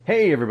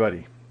Hey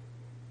everybody,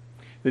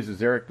 this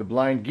is Eric the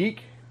Blind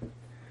Geek,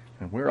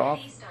 and we're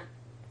off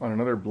on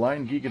another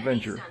Blind Geek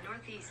adventure.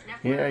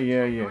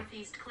 Yeah.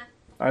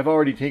 I've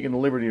already taken the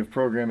liberty of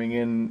programming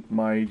in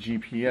my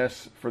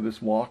GPS for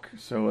this walk,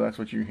 so that's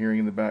what you're hearing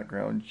in the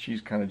background. She's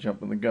kind of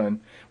jumping the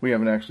gun. We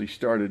haven't actually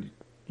started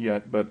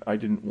yet, but I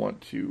didn't want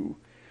to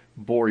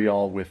bore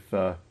y'all with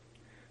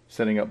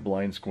setting up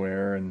Blind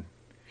Square and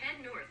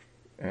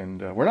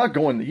we're not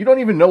going. You don't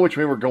even know which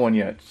way we're going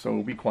yet,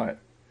 so be quiet.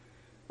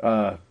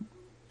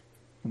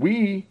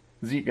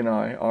 Zeke and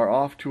I, are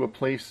off to a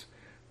place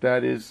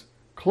that is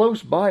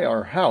close by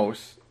our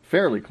house,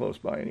 fairly close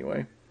by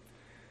anyway.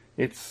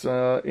 It's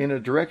in a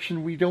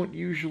direction we don't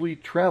usually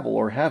travel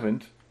or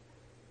haven't,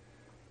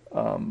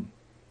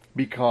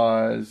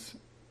 because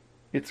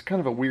it's kind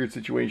of a weird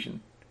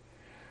situation.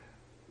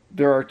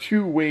 There are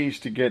two ways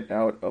to get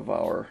out of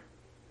our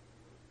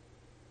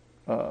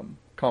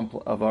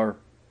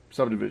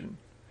subdivision.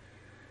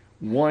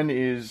 One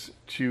is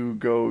to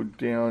go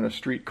down a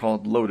street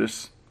called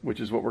Lotus, which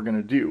is what we're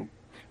going to do.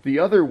 The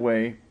other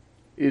way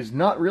is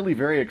not really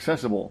very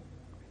accessible,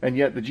 and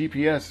yet the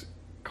GPS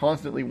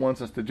constantly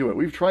wants us to do it.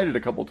 We've tried it a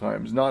couple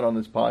times, not on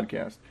this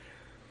podcast,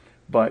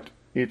 but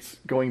it's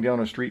going down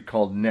a street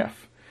called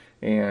Neff,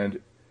 and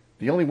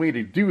the only way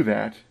to do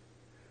that,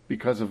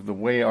 because of the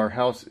way our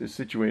house is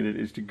situated,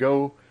 is to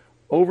go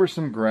over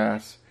some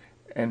grass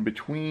and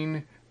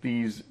between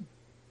these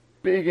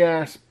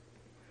big-ass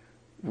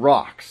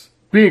rocks,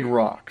 big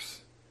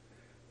rocks,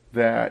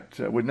 that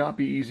would not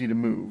be easy to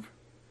move.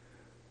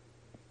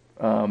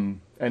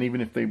 And even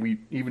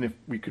if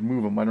we could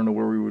move them, I don't know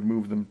where we would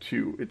move them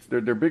to.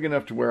 They're big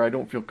enough to where I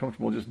don't feel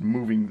comfortable just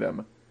moving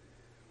them,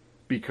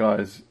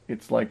 because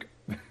it's like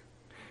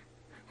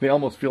they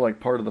almost feel like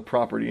part of the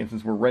property. And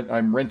since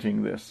I'm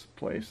renting this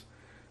place,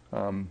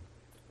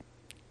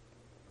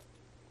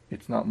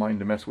 it's not mine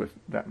to mess with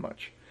that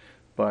much.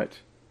 But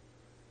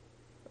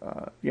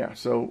yeah,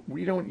 so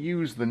we don't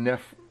use the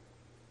Neff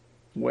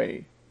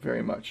way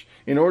very much.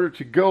 In order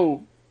to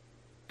go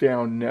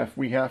down Neff,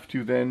 we have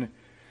to then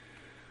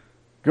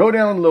go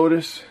down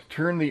Lotus,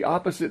 turn the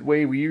opposite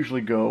way we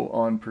usually go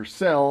on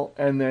Purcell,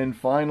 and then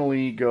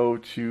finally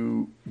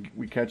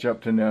we catch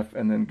up to Neff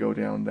and then go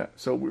down that.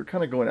 So we're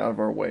kind of going out of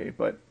our way,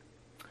 but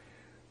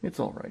it's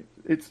all right.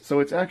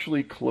 It's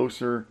actually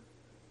closer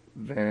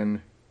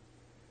than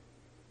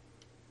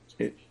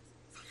it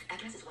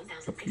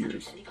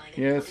appears.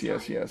 Yes.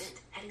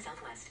 Heading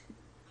southwest.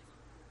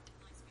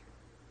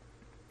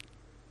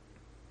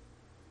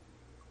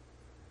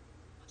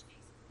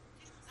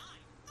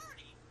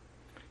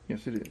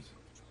 Yes, it is.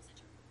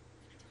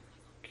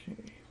 Okay.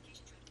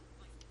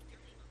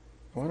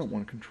 Oh, I don't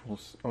want to control.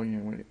 Oh, yeah,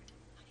 wait.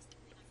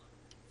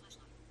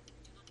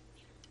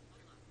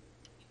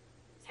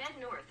 Head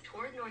north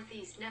toward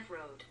northeast Neff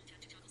Road.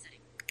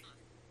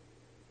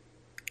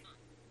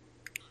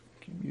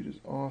 Okay, mute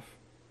is off.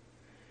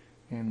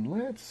 And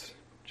let's,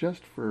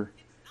 just for...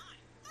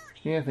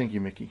 Yeah, thank you,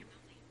 Mickey.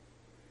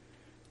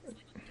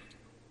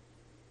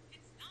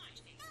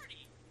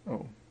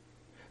 Oh.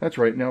 That's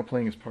right, now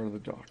playing as part of the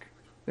dock.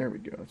 There we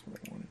go, that's what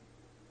I wanted.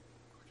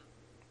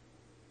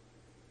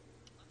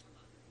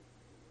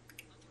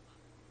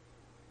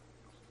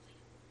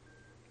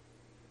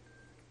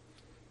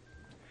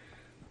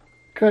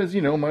 Because,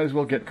 might as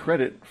well get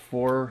credit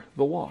for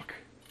the walk.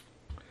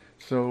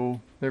 So,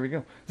 there we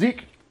go.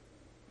 Zeke!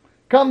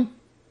 Come!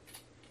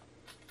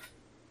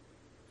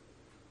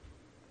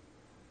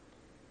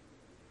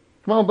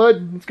 Come on,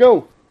 bud, let's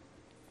go!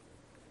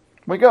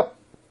 Wake up!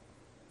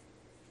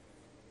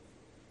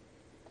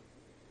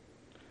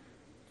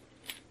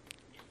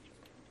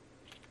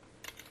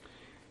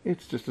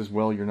 It's just as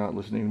well you're not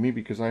listening to me,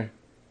 because I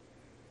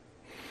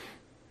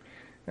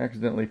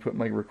accidentally put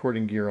my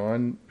recording gear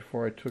on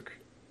before I took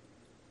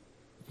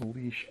the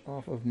leash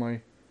off of my...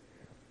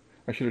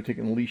 I should have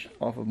taken the leash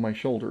off of my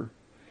shoulder,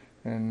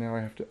 and now I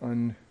have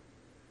to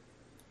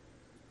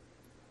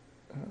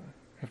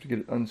get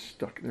it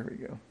unstuck. There we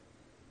go.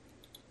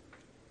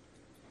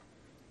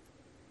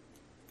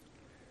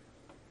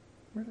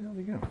 Where the hell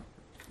did he go?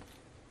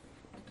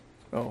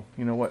 Oh,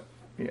 you know what?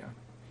 Yeah.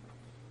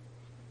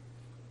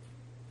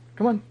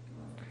 Come on.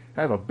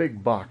 I have a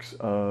big box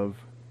of,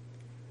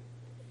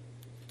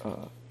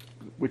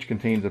 which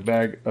contains a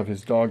bag of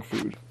his dog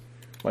food.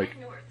 Like,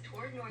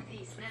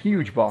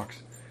 huge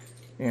box.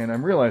 And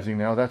I'm realizing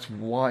now that's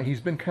why he's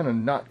been kind of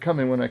not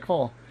coming when I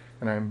call.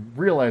 And I'm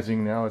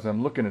realizing now as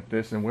I'm looking at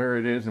this and where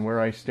it is and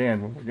where I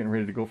stand when we're getting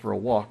ready to go for a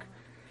walk,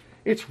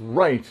 it's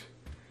right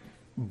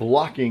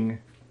blocking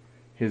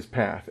his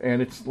path.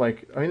 And it's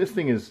like, I mean, this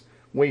thing is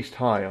waist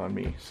high on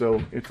me.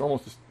 So it's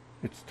almost,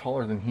 it's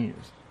taller than he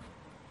is.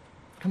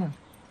 Come on.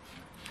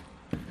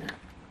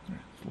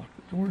 Let's lock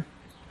the door.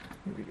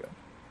 Here we go.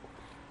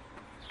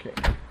 Okay.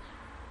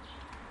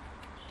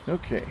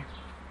 Okay.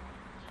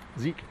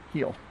 Zeke,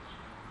 heel.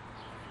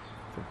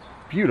 It's a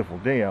beautiful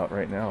day out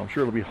right now. I'm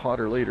sure it'll be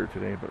hotter later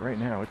today, but right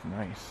now it's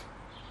nice.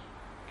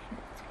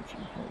 Okay, let's get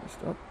you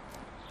harnessed up.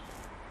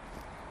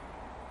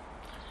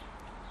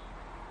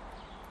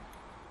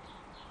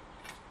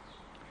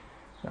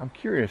 I'm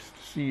curious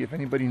to see if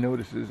anybody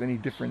notices any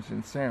difference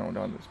in sound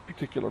on this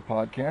particular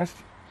podcast.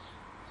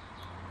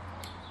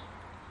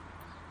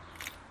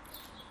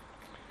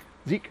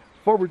 Zeke,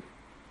 forward.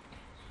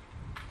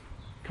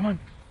 Come on.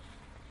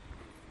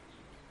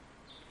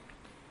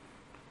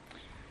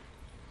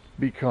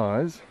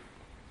 Because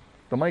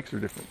the mics are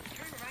different.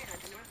 Turn right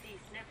onto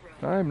Northeast Neff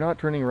Road. I'm not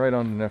turning right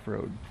onto Neff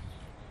Road.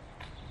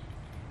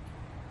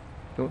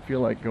 Don't feel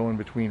like going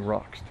between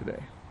rocks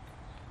today.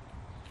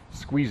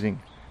 Squeezing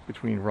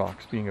between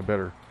rocks being a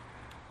better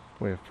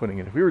way of putting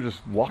it. If we were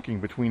just walking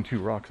between two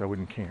rocks, I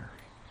wouldn't care.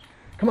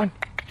 Come on,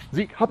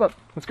 Zeke, hop up.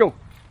 Let's go.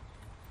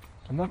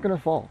 I'm not going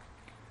to fall.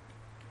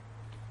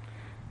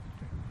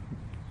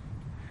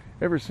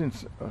 Ever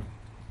since a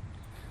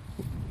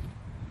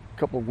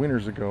couple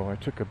winters ago, I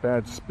took a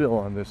bad spill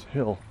on this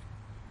hill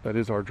that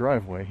is our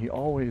driveway. He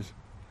always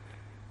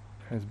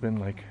has been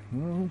like,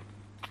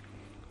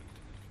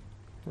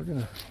 we're going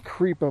to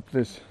creep up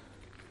this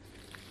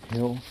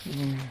hill.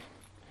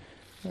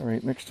 All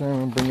right, next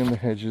time I'm bringing the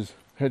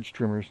hedge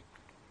trimmers.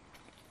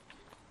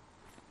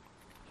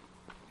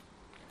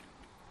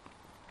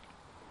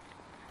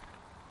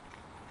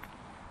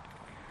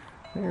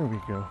 There we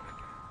go.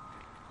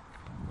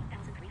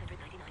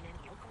 1,399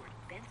 and Yale Court,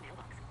 Bent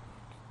mailbox.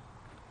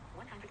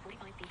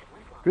 145 feet at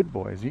 1 o'clock. Good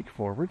boy, Zeke,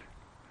 forward.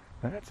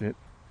 That's it.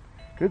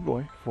 Good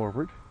boy,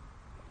 forward.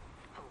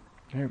 Home.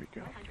 There we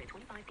go.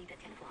 125 feet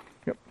at 10 o'clock.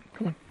 Yep,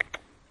 come on.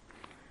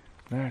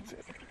 That's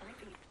it. 65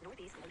 feet,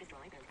 Northeast Lotus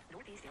Drive and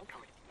Northeast Yale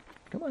Court.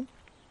 Come on.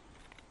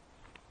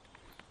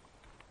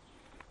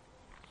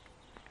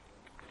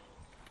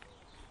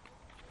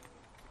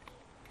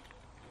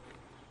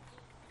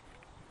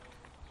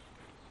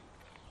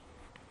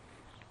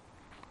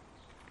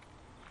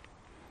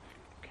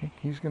 Okay,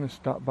 he's going to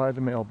stop by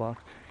the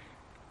mailbox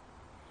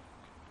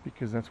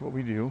because that's what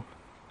we do.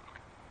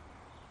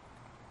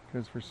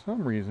 Because for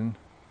some reason...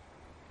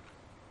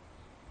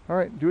 All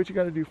right, do what you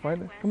got to do.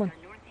 Find it. Come on.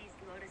 West Northeast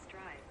Lotus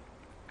Drive.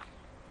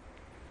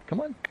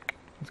 Come on.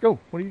 Let's go.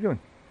 What are you doing?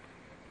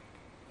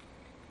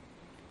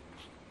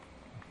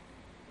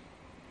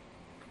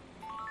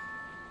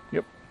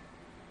 Yep.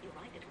 You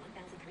arrived at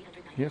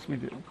 1,399 Yes, we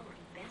did. Yale Court,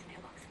 Bent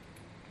mailbox.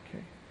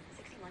 Okay.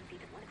 61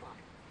 feet at 1 o'clock.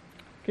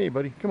 Okay,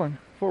 buddy. Come on.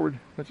 Forward.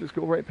 Let's just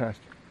go right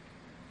past.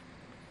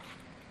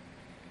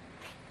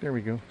 There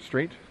we go.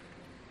 Straight.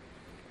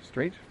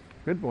 Straight.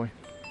 Good boy.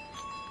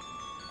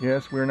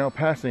 Yes, we're now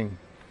passing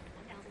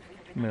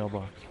 1,399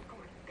 mailbox. Yale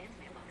Court, Bent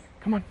mailbox.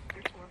 Come on.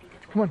 34 feet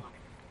at 12 Come on. o'clock.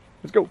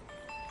 Let's go.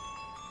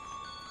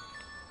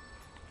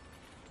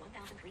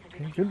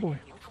 1,399 Okay, good boy.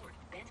 Yale Court,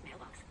 Bent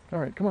mailbox. All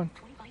right, come on.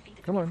 25 feet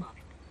at Come 3 on. o'clock.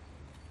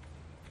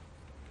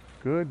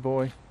 Good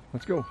boy.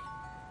 Let's go.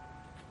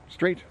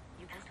 Straight.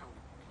 You passed home.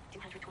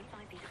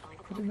 225 feet at 5 I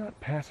o'clock. did not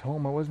pass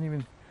home. I wasn't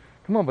even...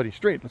 Come on, buddy.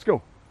 Straight. Let's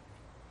go.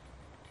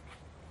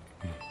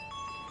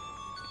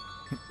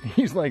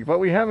 He's like, but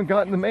we haven't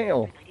gotten the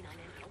mail. 99 and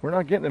Yale We're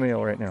not getting the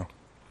mail right now.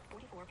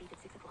 44 feet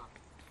at 6 o'clock.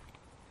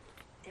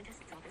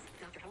 Dentist's office,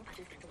 Dr.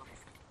 Hopatch's dental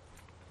office.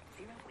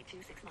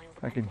 0.26 miles.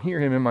 I can hear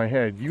him in my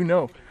head. You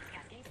know,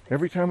 Cascades of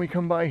every time we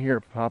come by here,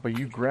 Papa,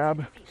 you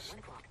grab 600 feet at 1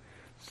 o'clock.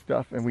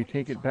 stuff and we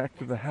take it back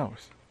to the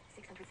house.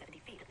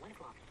 670 feet at 1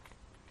 o'clock.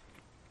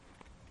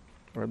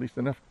 Or at least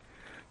enough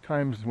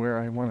times where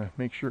I want to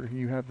make sure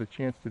you have the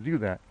chance to do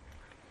that.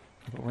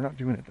 But we're not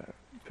doing it that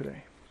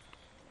today.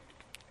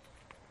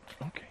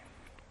 Okay.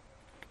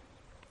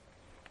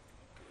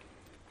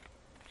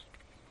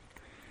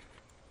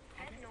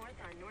 Head north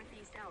on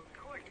Northeast Elk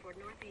Court toward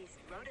Northeast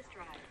Lotus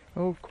Drive.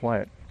 Oh,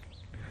 quiet.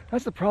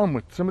 That's the problem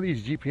with some of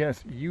these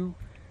GPS.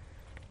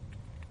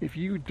 If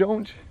you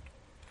don't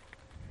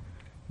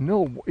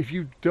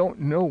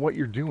know what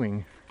you're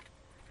doing,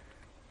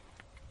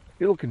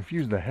 it'll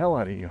confuse the hell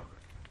out of you.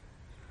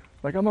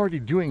 Like I'm already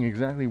doing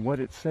exactly what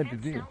it said to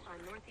Head do. south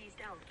on Northeast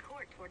Elk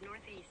Court toward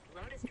Northeast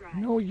Lotus Drive.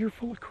 No, you're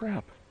full of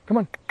crap. Come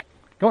on.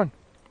 Come on.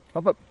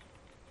 Up.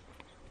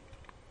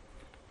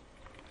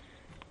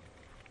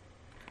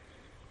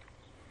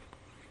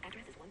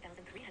 Address is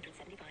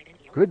 1,375 and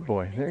Yale Good Court,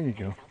 boy. Bend, There you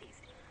heading go.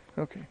 southeast.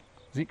 Okay.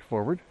 Zeke,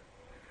 forward.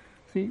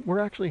 See, we're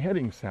actually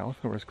heading south,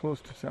 or as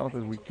close to south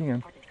as we can.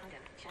 Apartment condo,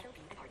 Shadow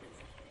View Apartments.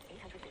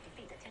 850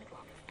 feet at 10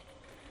 o'clock.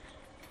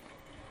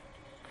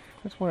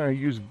 That's why I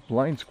use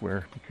blind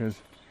square,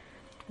 because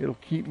it'll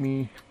keep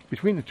me...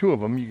 Between the two of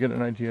them, you get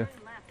an idea.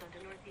 Turn left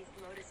onto Northeast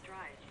Lotus Drive.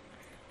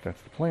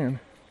 That's the plan.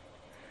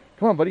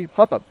 Come on, buddy.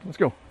 Hop up. Let's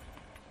go.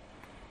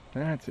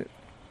 That's it.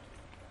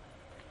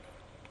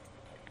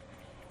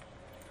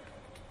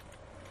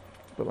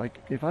 But like,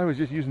 if I was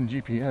just using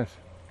GPS...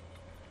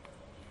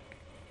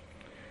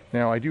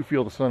 Now, I do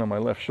feel the sun on my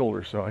left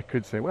shoulder, so I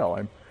could say, well,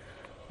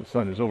 the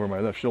sun is over my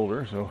left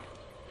shoulder, so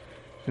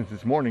since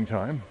it's morning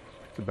time,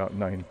 it's about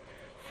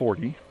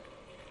 9:40,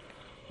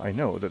 I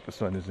know that the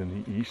sun is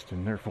in the east,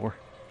 and therefore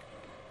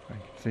I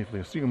can safely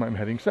assume I'm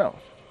heading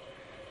south.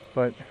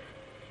 But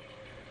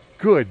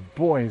good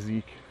boy,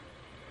 Zeke.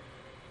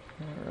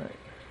 All right.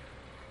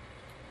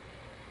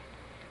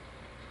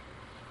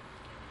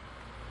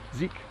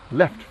 Zeke,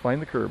 left,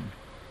 find the curb.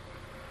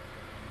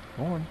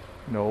 Go on.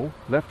 No,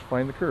 left,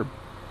 find the curb.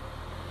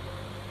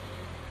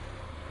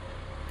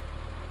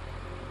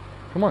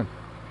 Come on.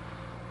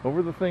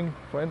 Over the thing,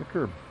 find the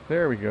curb.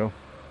 There we go.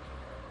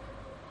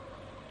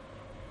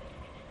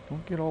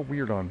 Don't get all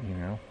weird on me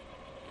now.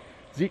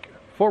 Zeke,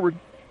 forward.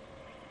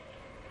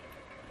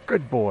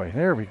 Good boy.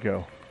 There we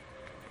go.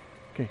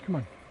 Okay, come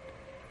on.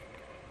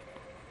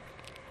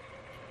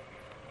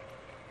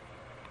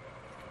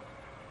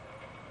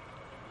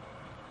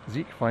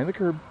 Zeke, find the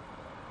curb.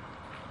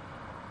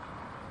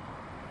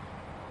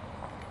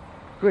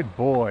 Good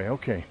boy.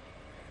 Okay.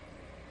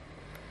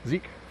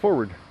 Zeke,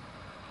 forward.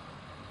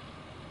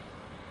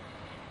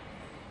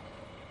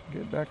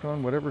 Get back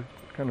on whatever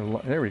kind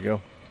of... There we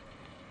go.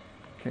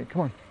 Okay,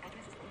 come on.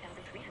 Address is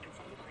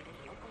 1375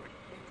 in York Court.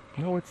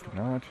 No, it's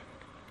not.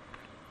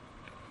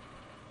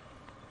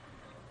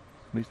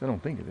 At least I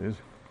don't think it is.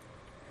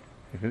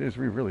 If it is,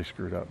 we really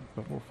screwed up.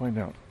 But we'll find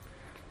out.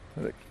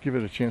 Let it give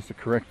it a chance to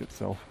correct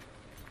itself.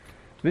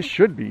 This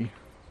should be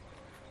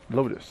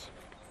Lotus.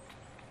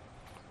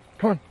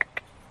 Come on.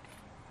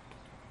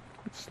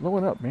 It's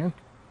slowing up, man.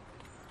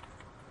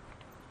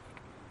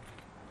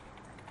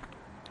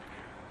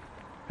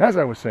 As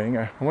I was saying,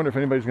 I wonder if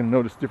anybody's going to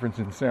notice difference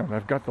in sound.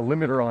 I've got the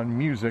limiter on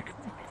music,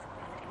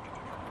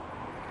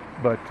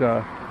 but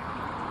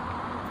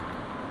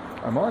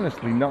I'm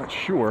honestly not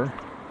sure.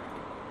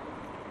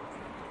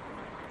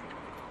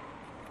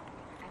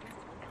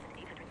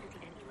 Address is 1850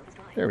 NE Locust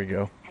Drive. There we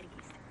go. Heading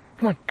east.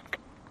 Come on.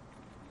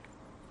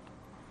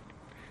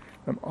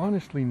 I'm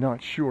honestly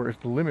not sure if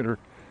the limiter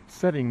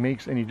setting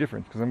makes any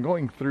difference, because I'm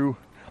going through...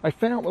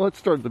 well, let's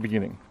start at the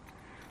beginning.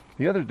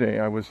 The other day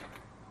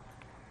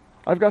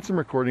I've got some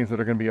recordings that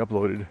are going to be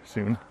uploaded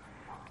soon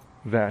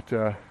that,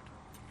 or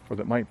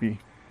that might be.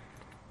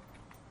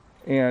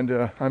 And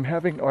I'm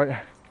having,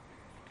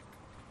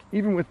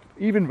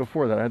 even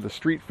before that, I had the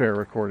street fair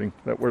recording,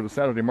 the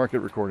Saturday market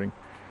recording,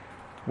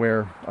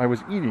 where I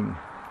was eating.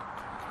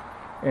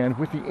 And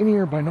with the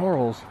in-ear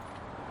binaurals,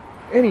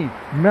 any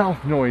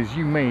mouth noise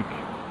you make,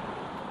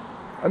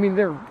 I mean,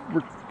 they're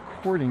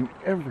recording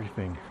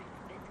everything.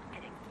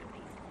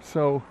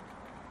 So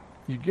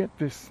you get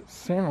this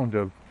sound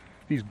of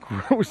these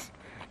gross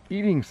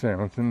eating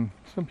sounds, and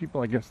some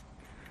people, I guess,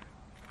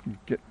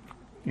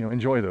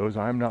 enjoy those.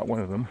 I'm not one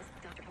of them.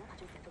 Dr.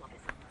 Hopatch's dental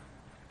office.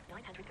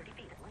 930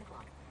 feet at 1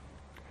 o'clock.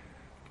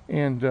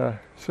 And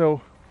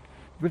so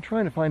I've been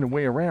trying to find a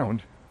way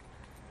around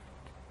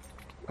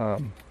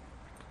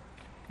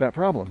that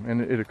problem,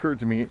 and it occurred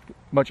to me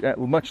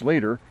much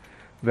later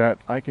that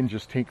I can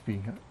just take the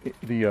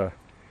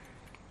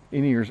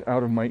in-ears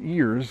out of my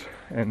ears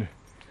and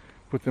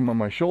put them on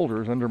my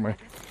shoulders under my...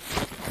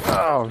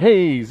 Oh,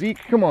 hey, Zeke,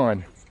 come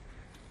on.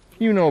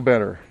 You know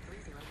better.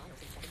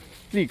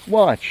 Zeke,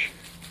 watch.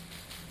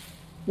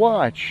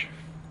 Watch.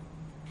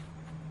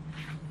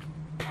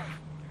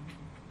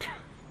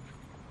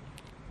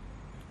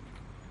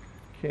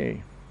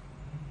 Okay.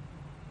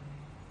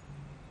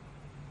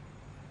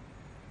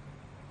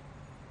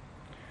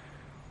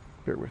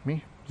 Bear with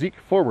me. Zeke,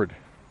 forward.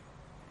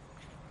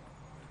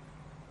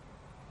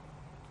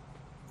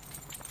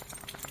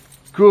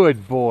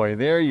 Good boy.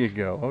 There you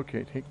go.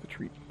 Okay, take the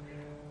treat.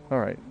 All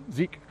right,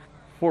 Zeke,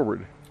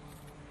 forward.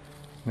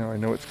 Now I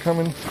know it's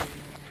coming.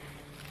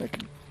 I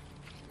can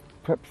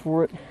prep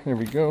for it. There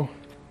we go.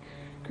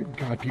 Good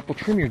God, people,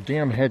 trim your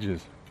damn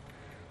hedges.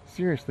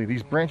 Seriously,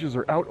 these branches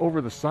are out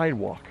over the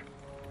sidewalk.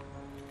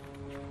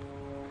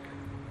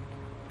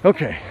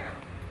 Okay.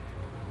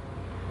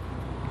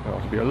 That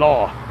ought to be a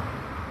law.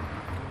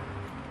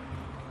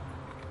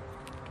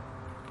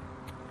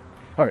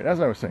 All right, as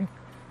I was saying,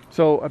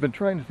 so I've been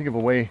trying to think of a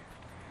way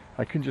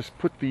I can just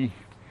put the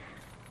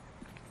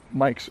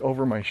mics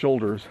over my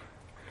shoulders,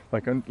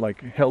 like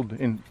held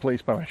in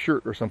place by my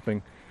shirt or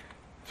something,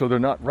 so they're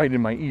not right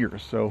in my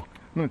ears. So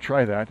I'm going to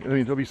try that. I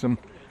mean, there'll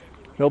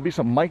be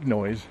some mic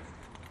noise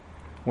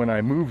when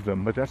I move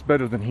them, but that's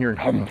better than hearing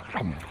hum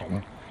hum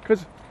hum.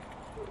 Because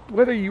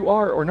whether you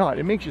are or not,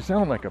 it makes you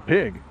sound like a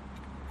pig.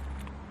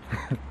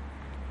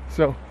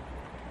 So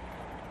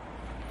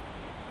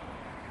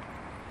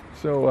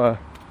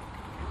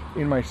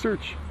in my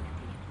search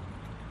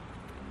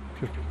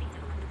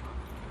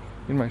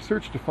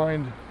to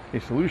find a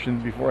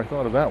solution, before I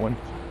thought of that one,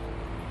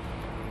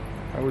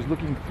 I was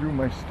looking through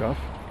my stuff.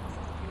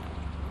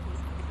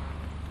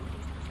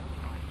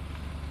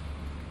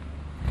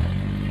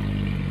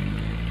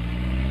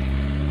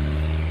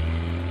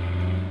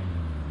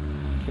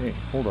 Okay,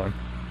 hold on.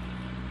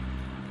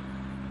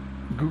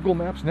 Google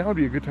Maps, now would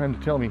be a good time to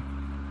tell me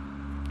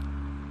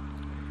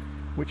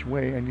which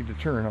way I need to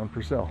turn on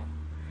Purcell.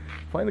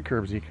 Find the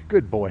curb, Zeke.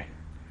 Good boy.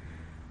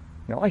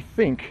 Now I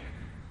think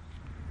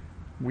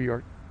we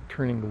are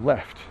turning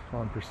left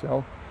on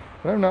Purcell,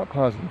 but I'm not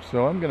positive,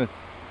 so I'm going to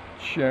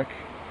check.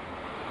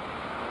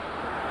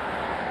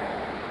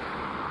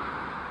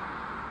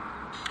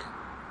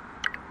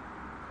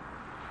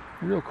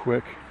 Real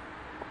quick.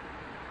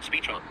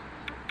 Speech on.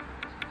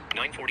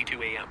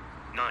 9:42 a.m.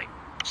 9.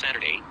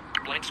 Saturday.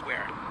 Blank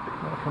square.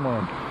 Oh, come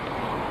on.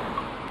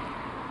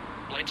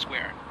 Blank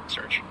square.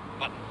 Search.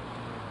 Button.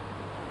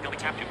 Going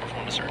tap to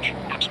perform a search.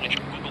 App switch.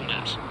 Google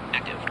Maps.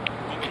 Active.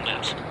 Google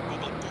Maps.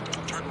 Google.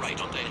 Turn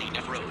right onto Eddie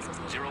Neff Road.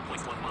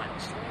 0.1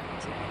 miles.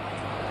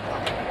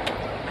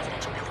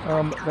 Residential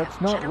building.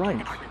 That's not Shadow View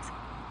right. Apartments.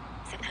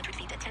 700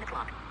 feet at 10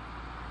 o'clock.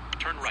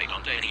 Turn right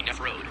onto Eddie Neff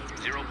Road.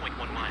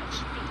 0.1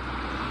 miles.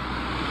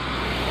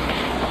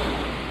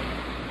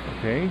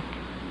 Okay.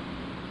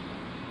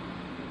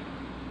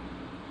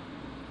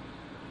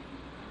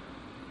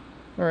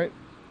 All right.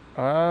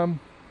 App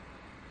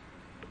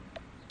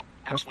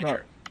That's switcher.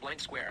 not Blank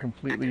square.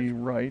 completely Active.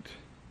 right.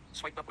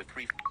 Swipe up with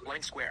 3.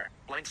 Blank square.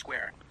 Blank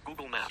square.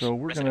 Google Maps. So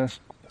we're gonna. Residence.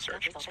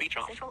 Search. Speech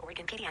off. Central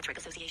Oregon Pediatric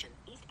Association.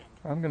 East Bend.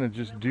 I'm gonna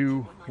just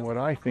do what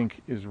I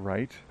think is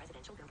right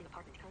Residential building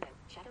apartment condo.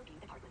 Shadow View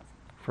Apartments.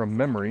 from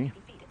memory.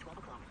 50 feet at 12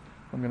 o'clock.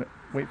 I'm gonna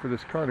wait for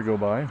this car to go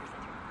by.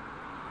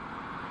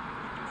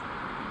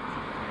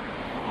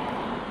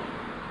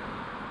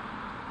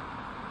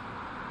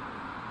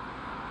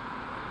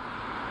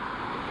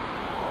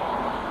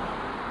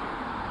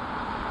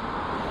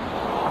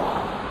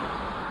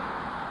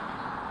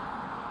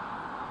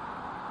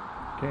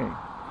 Okay,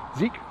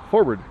 Zeke,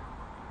 forward.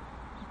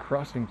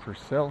 Crossing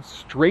Purcell,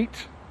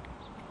 straight.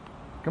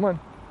 Come on.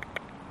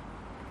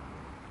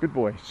 Good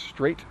boy,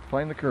 straight,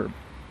 find the curb.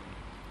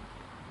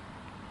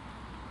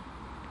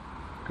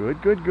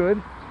 Good, good,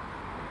 good.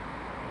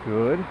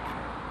 Good.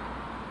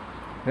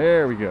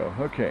 There we go,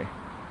 okay.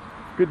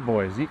 Good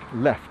boy, Zeke,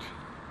 left.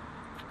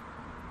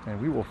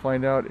 And we will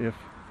find out if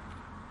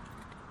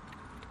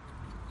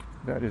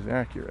that is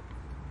accurate.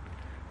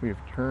 We have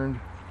turned,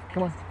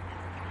 come on.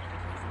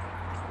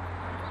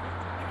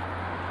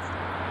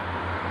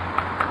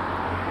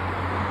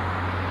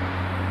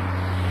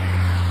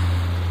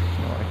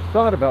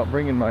 Thought about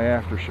bringing my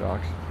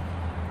aftershocks,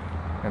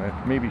 and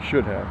I maybe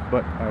should have,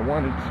 but I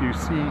wanted to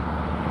see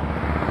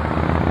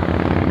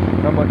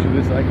how much of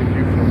this I can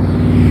do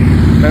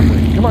from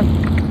memory. Come on.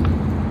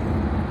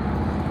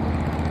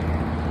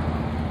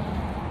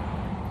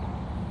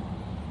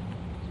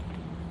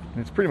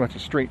 And it's pretty much a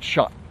straight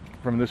shot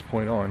from this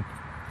point on.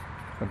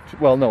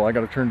 Well, no, I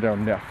got to turn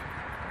down Neff.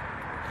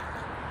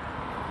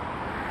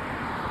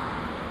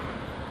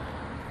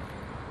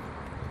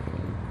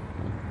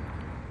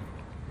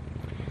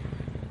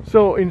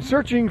 So in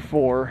searching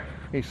for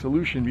a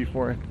solution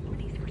before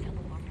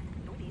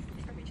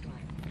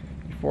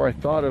I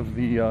thought of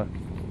the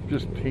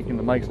just taking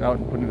the mics out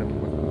and putting them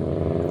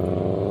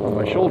on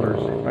my shoulders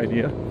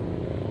idea,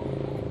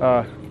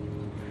 I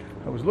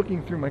was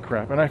looking through my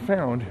crap and I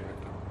found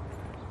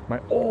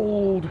my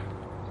old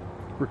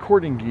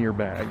recording gear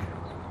bag.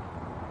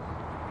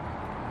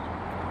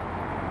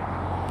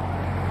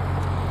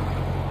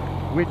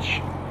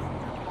 Which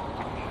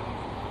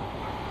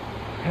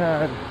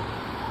had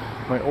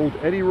my old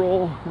Eddie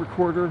Roll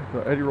recorder,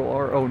 the Eddie Roll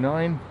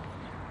R09,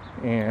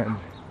 and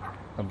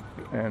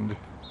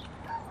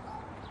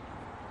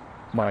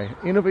my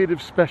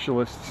Innovative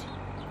Specialists,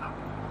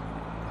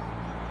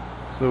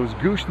 those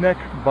gooseneck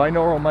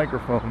binaural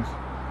microphones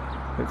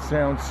that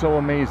sound so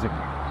amazing.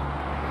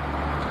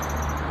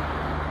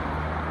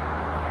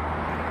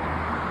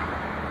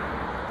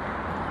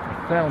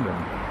 I found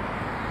them,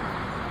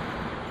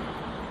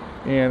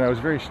 and I was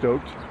very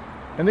stoked,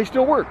 and they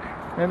still work,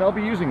 and I'll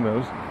be using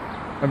those.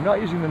 I'm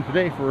not using them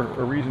today for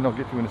a reason I'll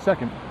get to in a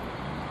second,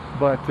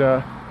 but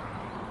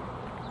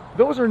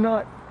those are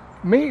not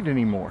made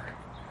anymore.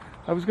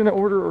 I was going to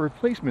order a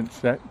replacement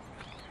set.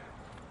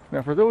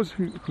 Now, for those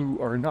who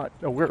are not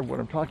aware of what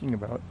I'm talking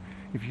about,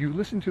 if you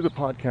listen to the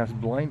podcast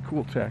Blind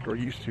Cool Tech, or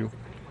used to,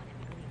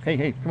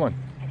 hey, come on,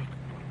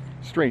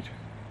 straight.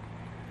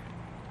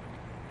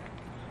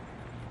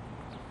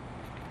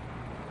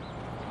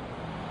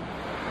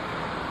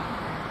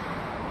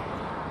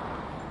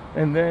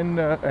 And then,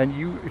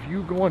 if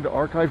you go onto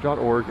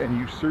archive.org and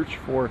you search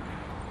for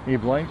a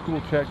Blind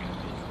Cool Tech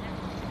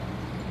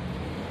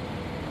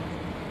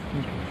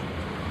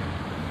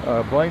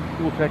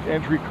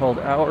entry called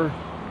Our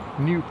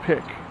New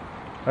Pick.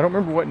 I don't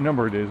remember what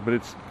number it is, but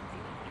it's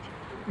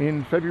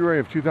in February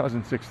of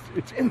 2006.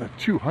 It's in the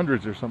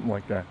 200s or something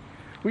like that.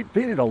 They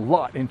did a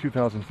lot in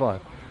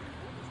 2005.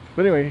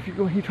 But anyway, if you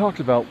go, he talks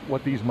about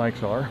what these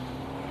mics are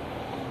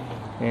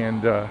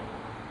and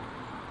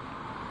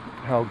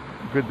how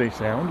good they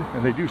sound,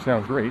 and they do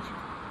sound great.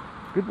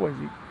 Good boy,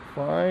 Zeke.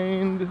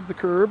 Find the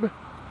curb.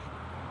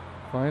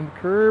 Find the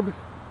curb.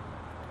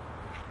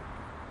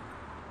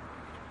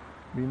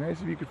 Be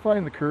nice if you could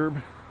find the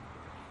curb.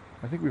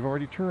 I think we've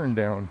already turned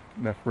down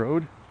Neff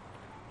Road,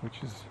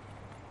 which is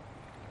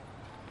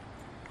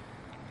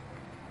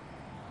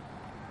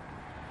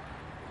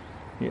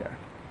yeah.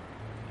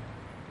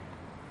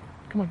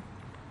 Come on.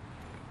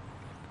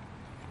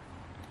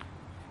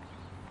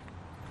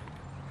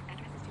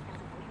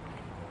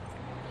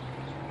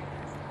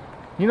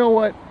 You know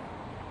what?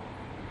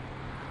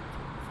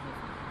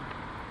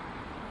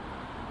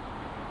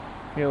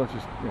 Yeah, let's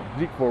just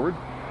Zeke forward.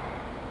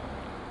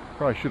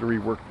 Probably should have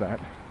reworked that,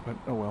 but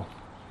oh well.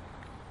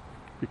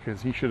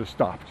 Because he should have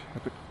stopped.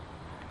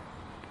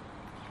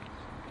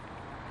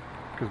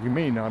 Because we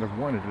may not have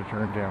wanted to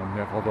turn down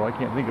Neff, although I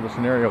can't think of a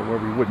scenario where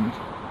we wouldn't.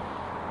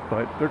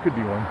 but there could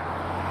be one.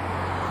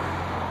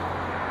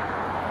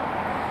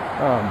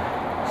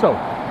 So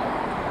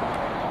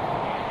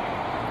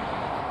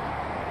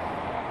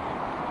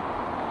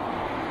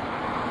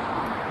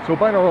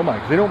binaural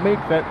mics, they don't make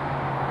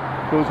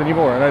those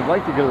anymore, and I'd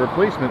like to get a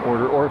replacement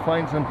order or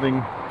find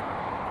something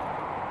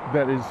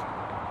that is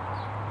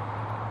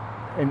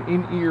an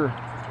in-ear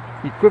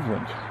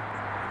equivalent,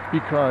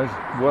 because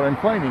what I'm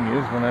finding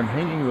is when I'm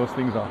hanging those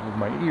things off of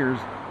my ears,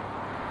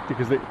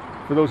 because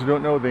for those who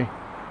don't know, they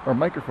are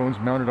microphones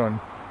mounted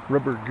on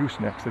rubber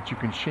goosenecks that you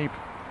can shape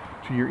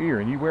to your ear,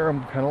 and you wear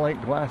them kind of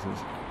like glasses,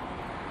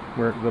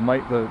 where the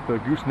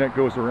gooseneck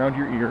goes around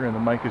your ear and the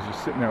mic is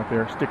just sitting out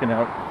there, sticking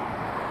out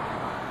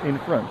in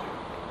front.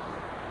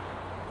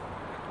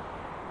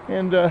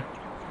 And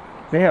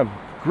they have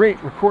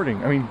great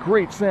recording, I mean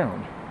great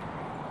sound,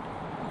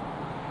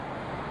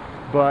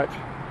 but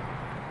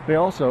they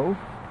also,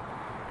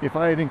 if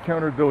I had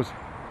encountered those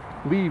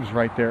leaves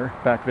right there,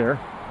 back there,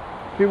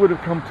 they would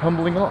have come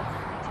tumbling off.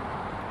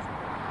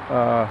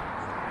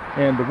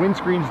 And the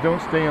windscreens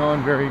don't stay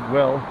on very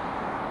well,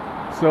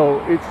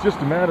 so it's just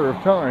a matter of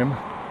time.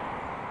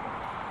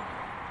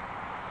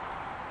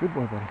 Good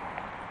boy, buddy.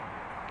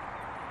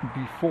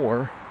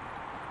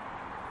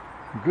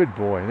 Good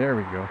boy, there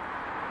we go.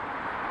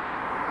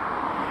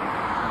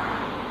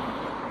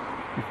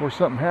 Before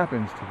something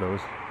happens to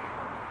those.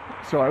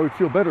 So I would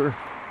feel better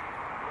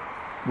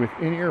with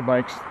in-ear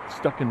mics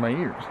stuck in my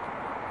ears.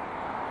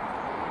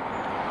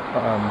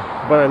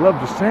 But I love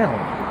the sound.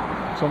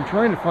 So I'm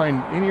trying to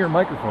find in-ear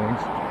microphones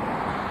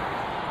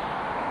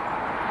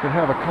that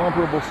have a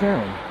comparable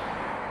sound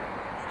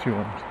to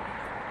them.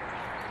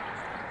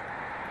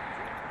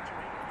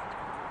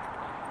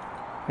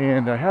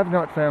 And I have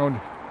not found,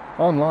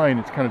 online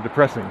it's kind of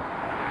depressing.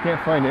 Can't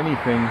find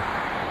anything.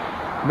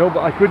 No,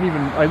 I couldn't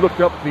even, I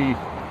looked up the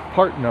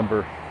part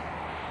number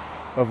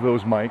of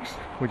those mics,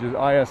 which is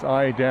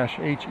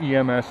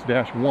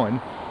ISI-HEMS-1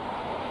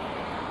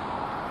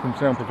 from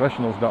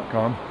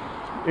soundprofessionals.com.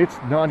 It's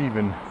not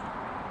even,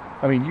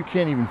 I mean, you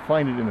can't even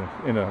find it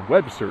in a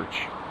web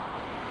search,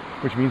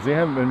 which means they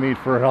haven't been made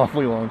for an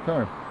awfully long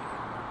time.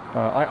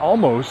 I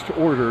almost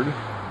ordered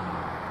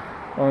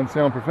on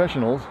Sound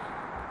Professionals.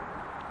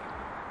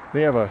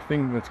 They have a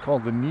thing that's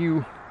called the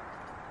new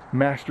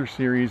Master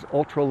Series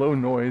ultra low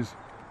noise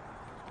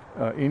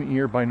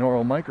in-ear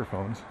binaural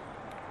microphones.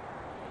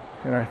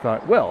 And I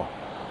thought, well,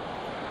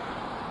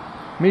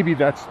 maybe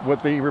that's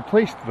what they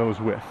replaced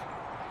those with.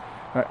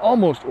 I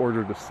almost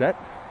ordered a set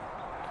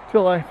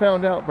till I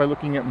found out by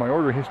looking at my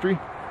order history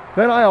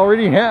that I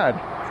already had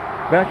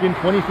back in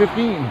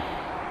 2015.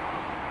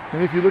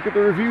 And if you look at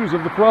the reviews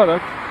of the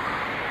product,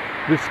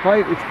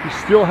 despite it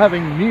still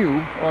having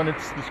new on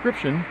its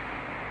description,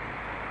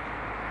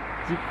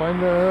 Zeke,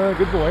 find the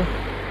good boy.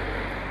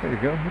 There you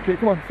go. Okay,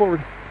 come on,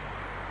 forward.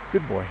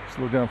 Good boy.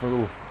 Slow down for a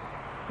little.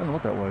 I don't know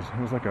what that was. It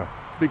was like a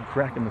big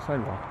crack in the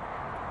sidewalk.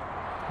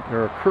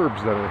 There are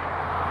curbs that are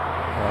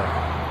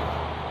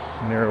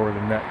narrower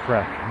than that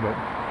crack,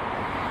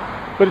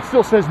 but it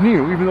still says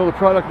new, even though the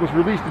product was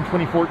released in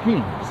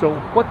 2014. So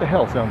what the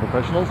hell, Sound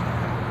Professionals?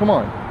 Come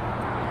on.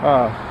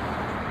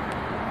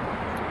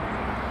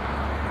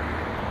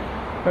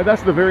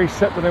 That's the very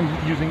set that I'm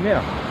using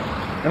now.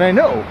 And I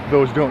know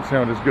those don't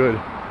sound as good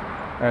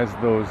as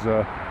those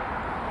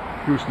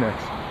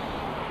goosenecks.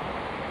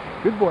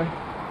 Good boy.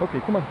 Okay,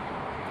 come on.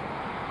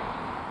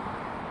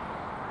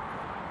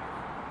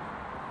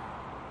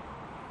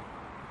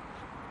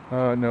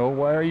 No,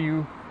 what are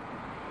you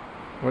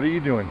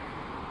doing?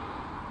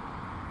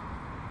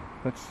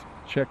 Let's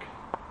check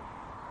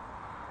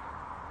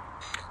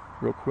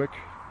real quick.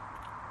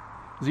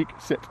 Zeke,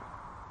 sit.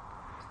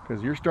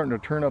 Because you're starting to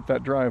turn up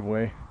that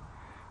driveway,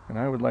 and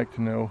I would like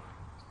to know.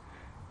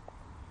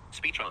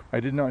 Speech on. I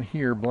did not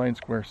hear Blind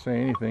Square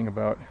say anything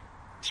about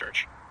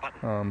Search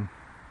button.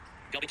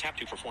 Double tap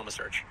to perform a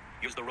search.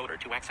 Use the rotor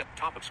to access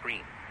top of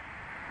screen.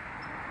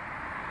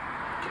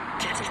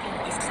 Jackson School,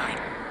 East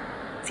Side.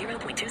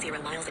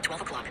 0.20 miles at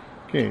 12 o'clock.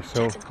 Okay,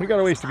 so we got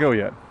a ways to go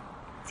yet.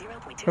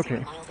 0.20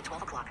 Okay. miles at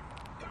 12 o'clock.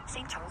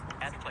 St. Charles.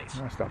 Add place.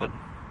 Oh, stop it. Button.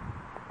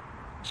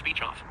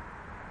 Speech off.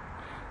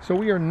 So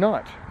we are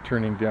not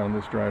turning down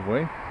this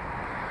driveway.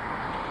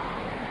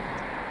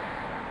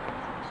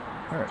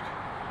 All right.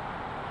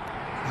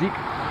 Zeke,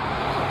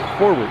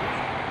 forward.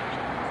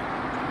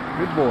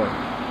 Good boy.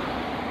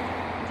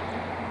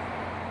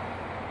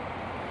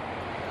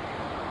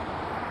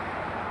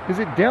 Is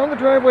it down the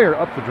driveway or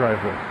up the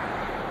driveway?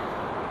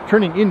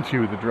 Turning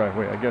into the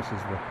driveway, I guess,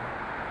 is the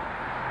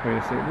way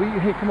to say it. Well,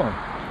 hey, come on.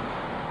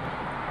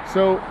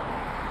 So,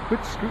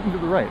 quit scooting to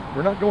the right.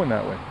 We're not going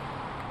that way.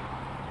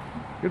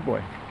 Good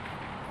boy.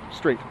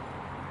 Straight.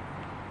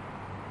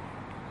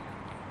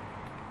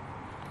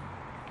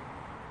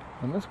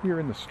 Unless we are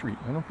in the street.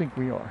 I don't think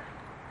we are.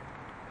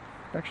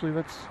 Actually,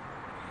 let's...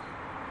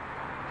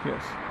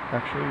 Yes.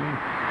 Actually...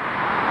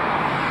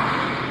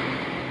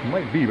 It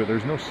might be, but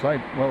there's no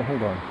side... Well,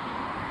 hold on.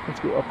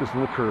 Let's go up this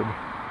little curb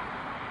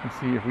and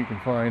see if we can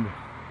find...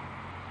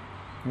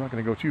 I'm not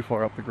going to go too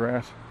far up the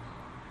grass.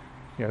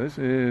 Yeah, this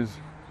is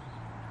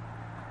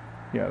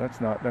Yeah,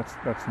 that's not, yeah,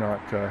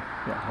 okay.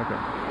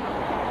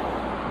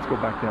 Let's go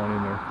back down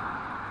in there.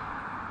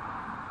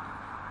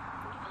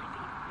 45 feet,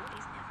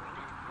 northeast F Road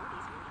and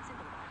northeast Williamson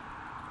Boulevard.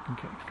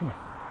 Okay, come on.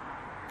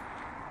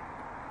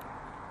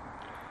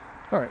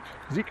 All right,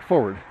 Zeke,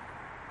 forward.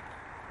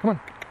 Come on.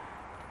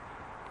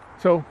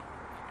 So,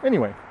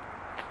 anyway.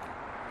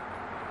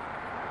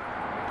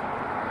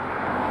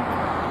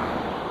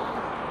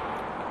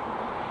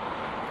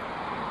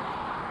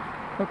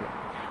 Okay.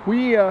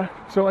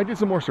 So I did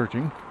some more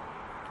searching.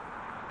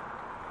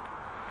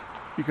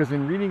 Because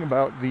in reading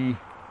about the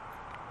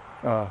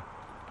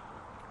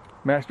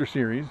Master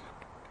Series,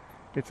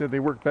 it said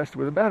they work best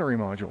with a battery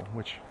module,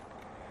 which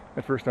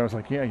at first I was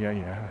like,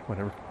 yeah,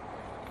 whatever.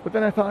 But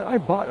then I thought, I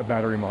bought a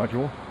battery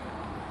module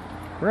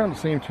around the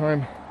same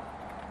time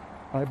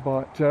I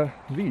bought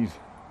these.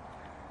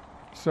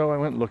 So I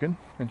went looking,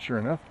 and sure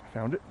enough, I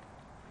found it.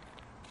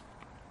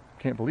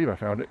 Can't believe I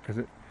found it,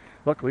 because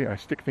luckily I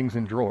stick things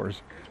in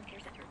drawers.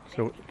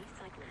 So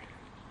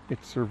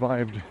it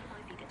survived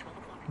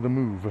the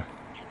move.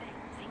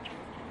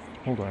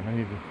 Hold on, I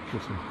need to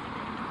listen.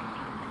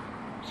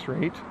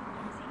 Straight.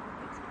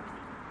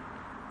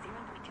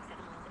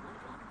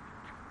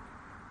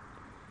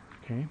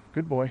 Okay,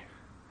 good boy.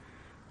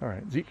 All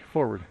right, Zeke,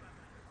 forward.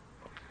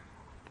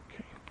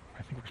 Okay,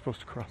 I think we're supposed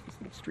to cross this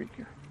little street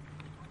here.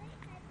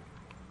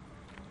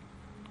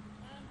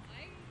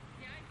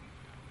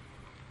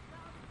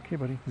 Okay,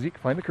 buddy. Zeke,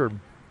 find the curb.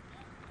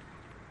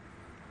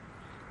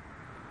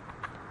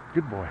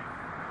 Good boy.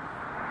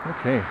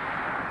 Okay.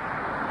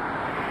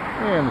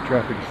 And the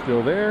traffic is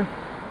still there.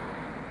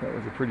 That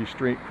was a pretty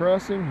straight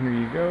crossing. Here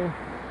you go.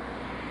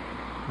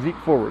 Zeke,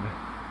 forward.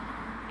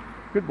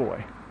 Good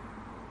boy.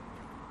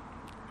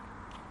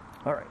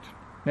 All right.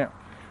 Now,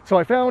 so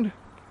I found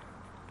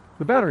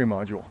the battery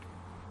module.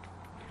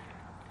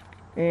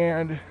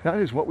 And that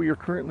is what we are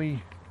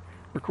currently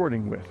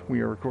recording with.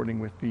 We are recording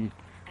with the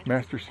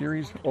Master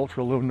Series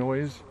ultra low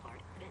noise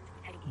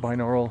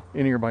binaural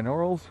in-ear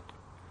binaurals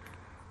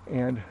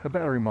and a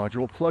battery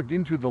module plugged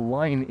into the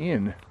line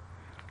in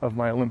of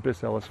my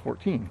Olympus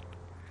LS14.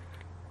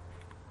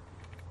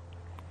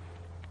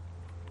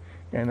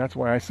 And that's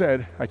why I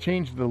said I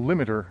changed the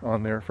limiter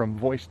on there from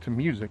voice to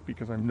music,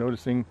 because I'm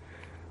noticing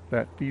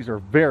that these are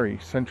very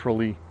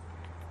centrally,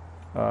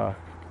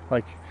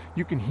 like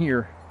you can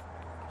hear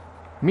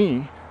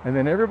me and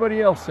then everybody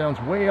else sounds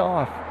way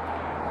off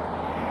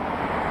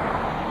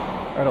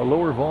at a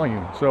lower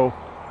volume. So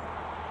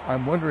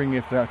I'm wondering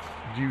if that's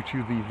due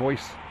to the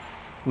voice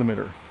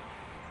limiter.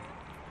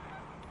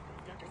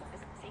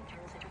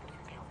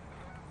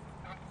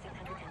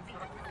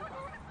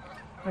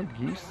 Hi,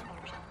 geese.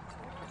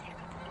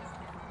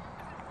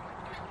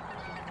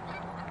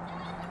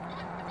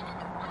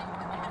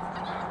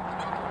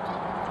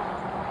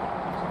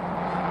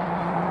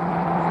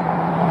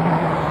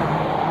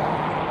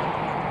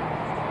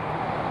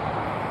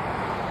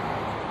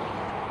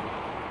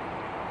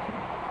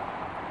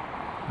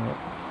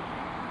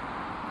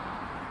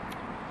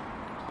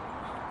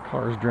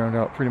 Cars drowned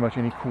out pretty much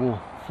any cool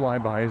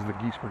flybys the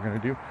geese were going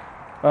to do.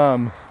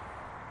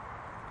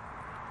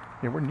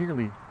 Yeah, we're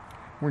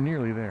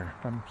nearly there.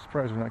 I'm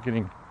surprised we're not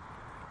getting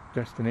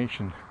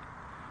destination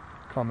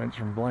comments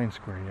from Blind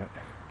Square yet.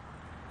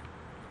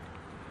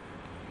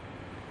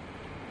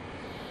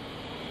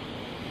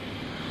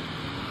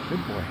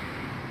 Good boy.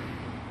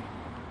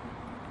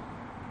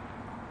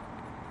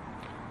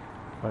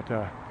 But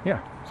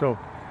yeah, so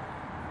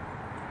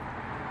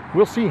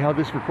we'll see how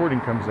this recording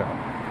comes out.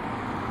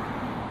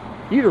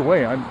 Either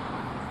way, I'm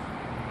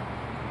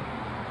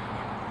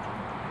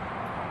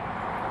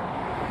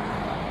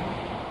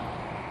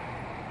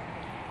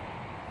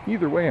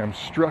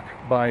struck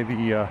by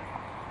the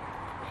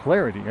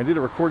clarity. I did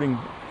a recording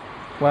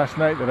last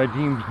night that I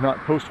deemed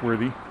not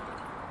post-worthy.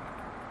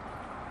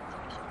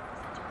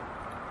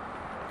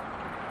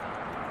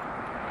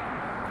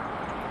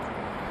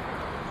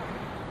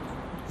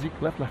 Zeke,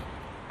 left.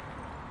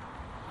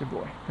 Good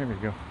boy. There we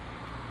go.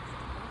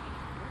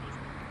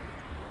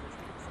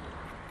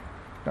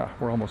 Ah,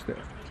 we're almost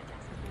there.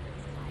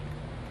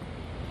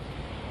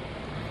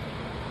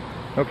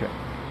 Okay.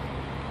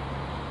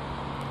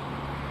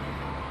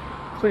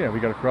 So yeah, we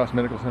got to cross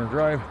Medical Center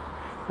Drive.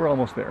 We're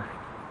almost there.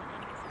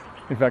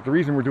 In fact, the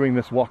reason we're doing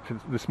this walk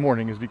this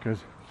morning is because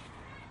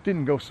it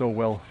didn't go so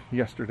well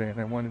yesterday, and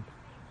I wanted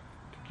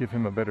to give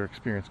him a better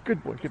experience.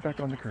 Good boy, get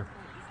back on the curb.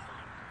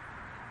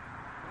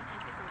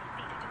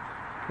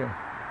 Okay.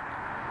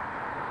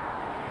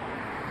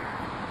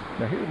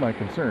 Now here's my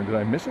concern. Did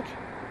I miss it?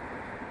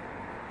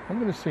 I'm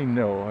going to say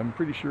no. I'm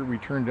pretty sure we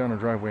turn down a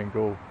driveway and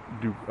go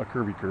do a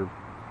curvy curve.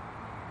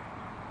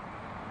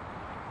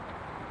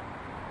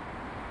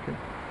 Okay.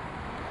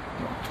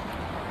 No.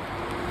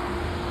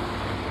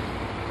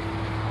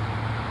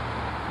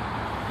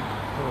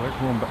 Oh,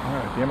 there's one back.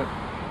 Ah, damn it.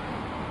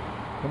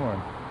 Come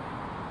on.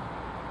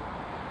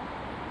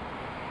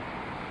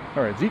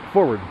 All right, Zeke,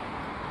 forward.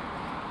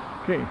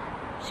 Okay,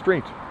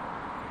 straight.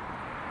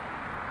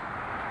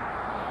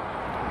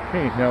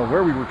 Okay, now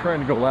where we were trying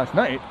to go last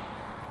night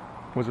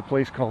was a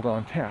place called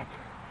On Tap.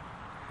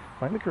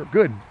 Find the curve.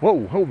 Good. Whoa,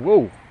 whoa,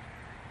 whoa.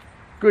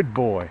 Good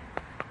boy.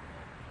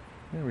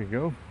 There we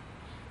go.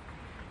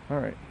 All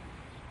right.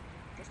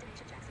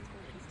 Destination Jackson's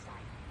Corner east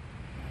side.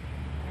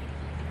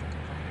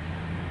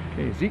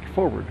 Okay, Zeke,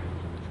 forward.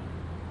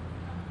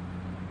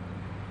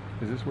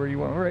 Is this where you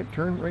want? All right,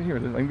 turn right here.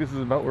 I think this is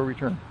about where we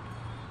turn.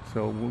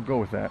 So we'll go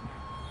with that.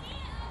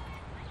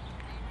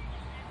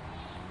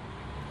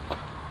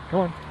 Come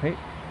on, hey.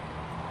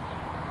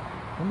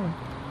 Come on.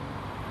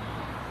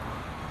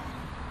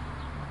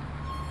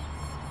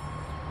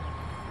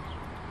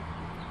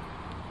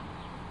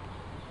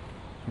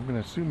 I'm going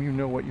to assume you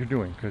know what you're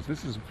doing, because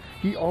this is,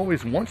 he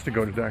always wants to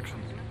go to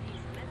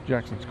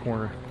Jackson's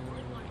Corner.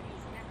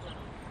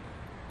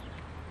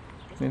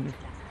 And,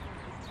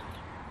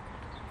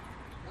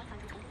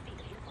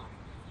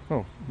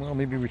 oh, well,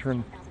 maybe we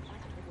turn.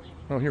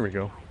 Oh, here we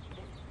go.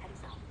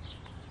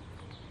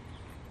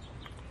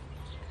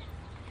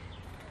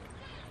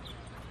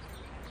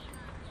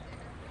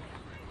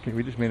 Okay,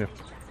 we just made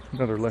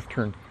another left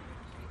turn.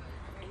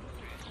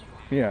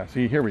 Yeah,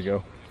 see, here we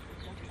go.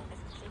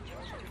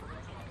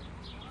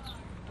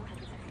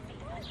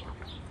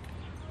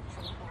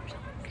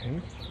 Okay.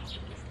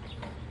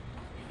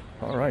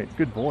 All right,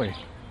 good boy.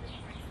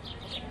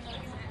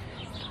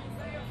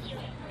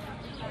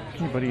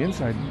 Okay, buddy,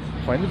 inside.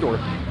 Find the door.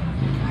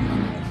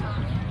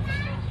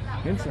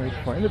 Inside,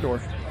 find the door.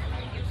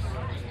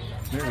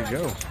 There we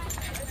go.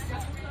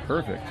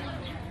 Perfect.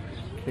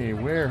 Okay,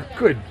 where?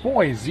 Good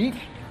boy, Zeke.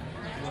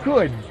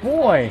 Good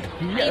boy.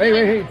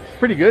 Hey.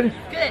 Pretty good.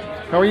 Good.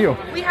 How are you?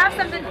 We have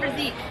something for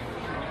Zeke.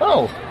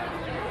 Oh,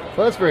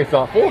 well, that's very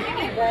thoughtful.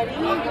 Hey, buddy.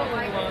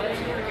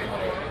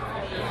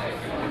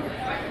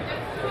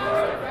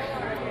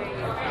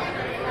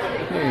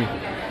 Hey.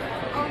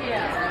 Oh,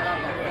 yeah.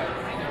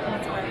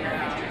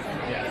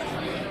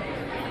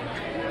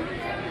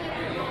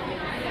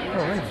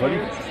 All right, buddy.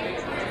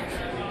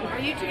 Are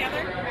you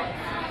together?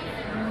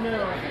 No.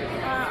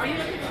 Are you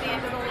looking for the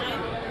end of the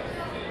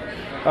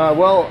line?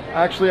 Well,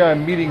 actually,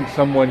 I'm meeting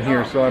someone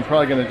here, so I'm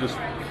probably going to just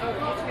Oh, you're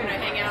just going to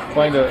hang out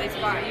find until a- they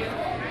spot you?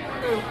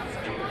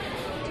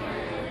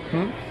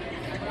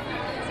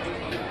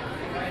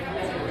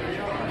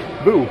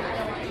 Boo.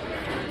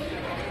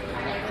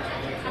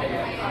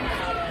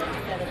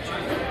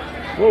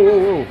 Whoa, whoa,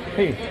 whoa.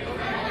 Hey.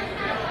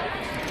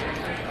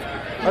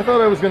 I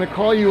thought I was going to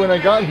call you when I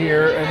got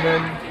here, and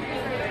then...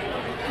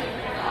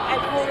 I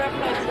pulled up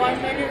like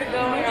 1 minute ago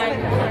and I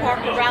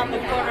parked around the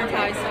corner until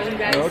I saw you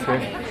guys. Oh,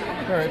 okay.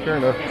 All right, fair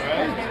enough.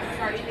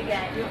 Starting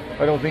again.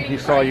 I don't think he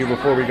saw you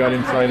before we got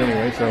inside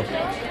anyway, so...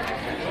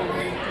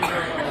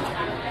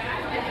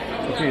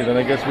 Okay, then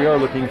I guess we are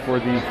looking for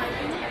the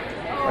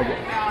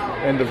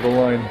end of the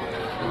line.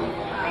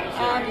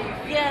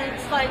 Yeah,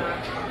 it's like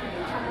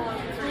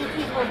 3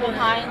 people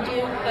behind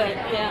you, but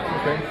yeah.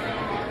 Okay.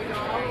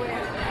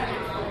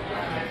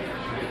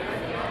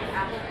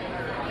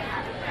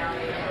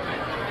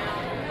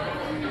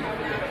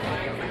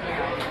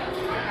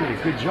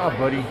 Good job,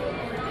 buddy.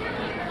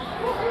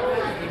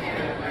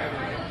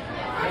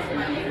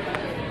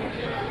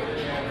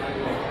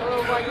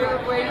 While you're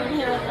waiting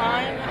here in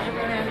line, I'm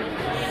going to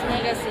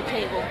snag us a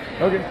table.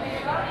 Okay.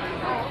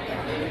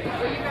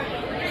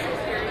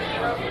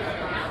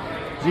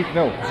 Zeke,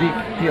 no.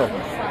 Zeke, heel.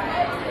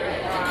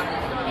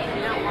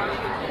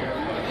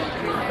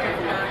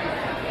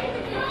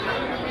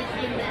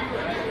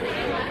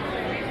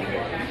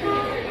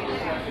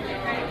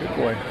 Good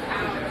boy.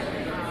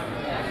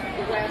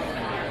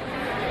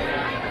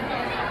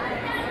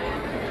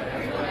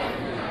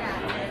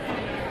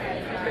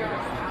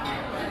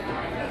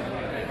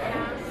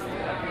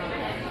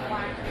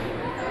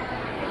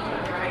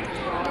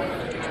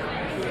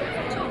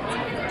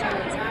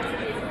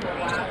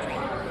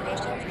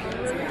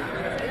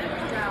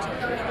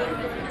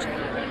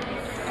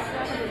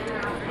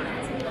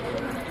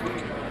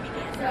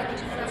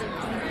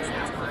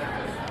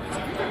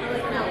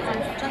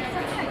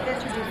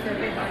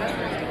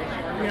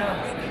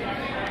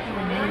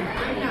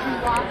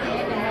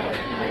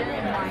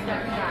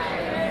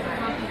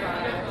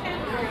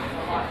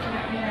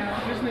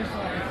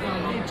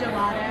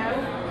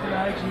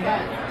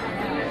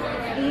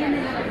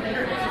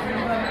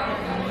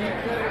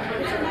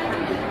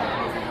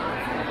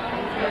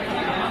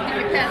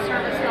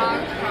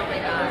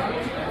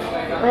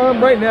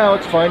 Right now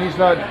it's fine. He's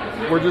not.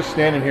 We're just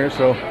standing here,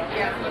 so if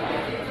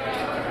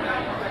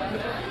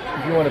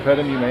you want to pet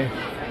him, you may.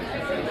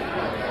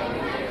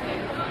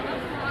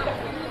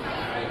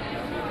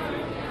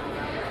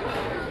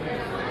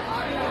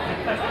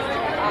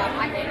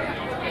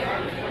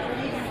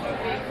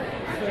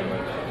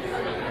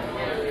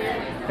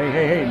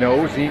 Hey!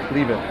 No, Zeke,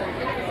 leave it.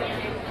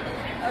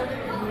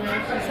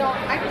 So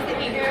I was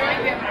thinking,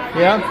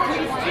 Yeah.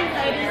 these 2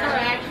 ladies are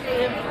actually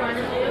in front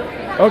of you.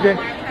 Okay.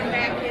 Come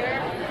back here.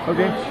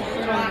 Okay.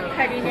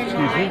 Cutting in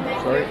Excuse me. line.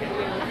 Sorry.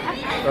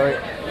 Sorry.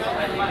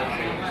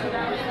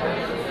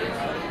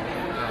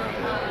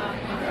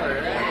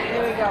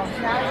 There we go.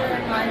 Now you're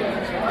in line.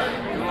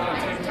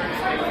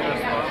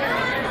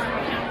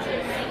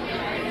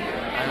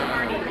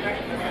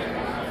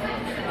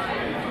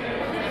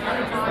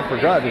 I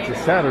forgot it's a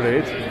Saturday.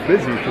 It's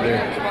busy today.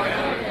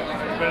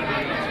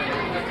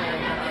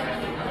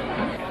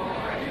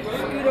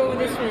 Scoot over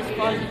this way as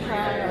far as you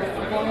can,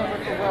 or going over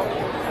to Welch.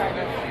 Try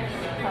to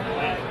come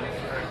back.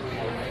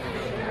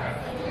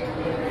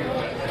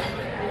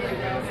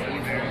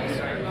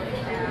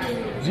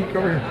 Zeke,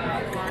 over here.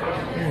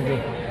 Here you go.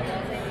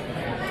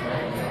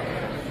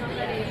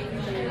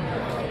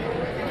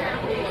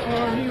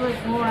 Well, he was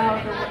more out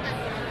of the way.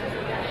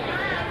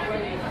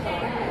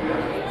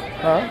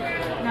 Huh?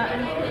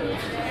 Nothing.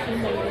 He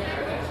made it.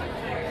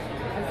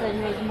 I said he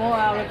was more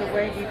out of the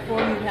way before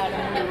he had to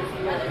move.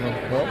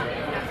 Well,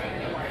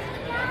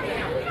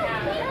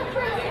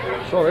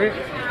 sorry.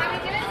 So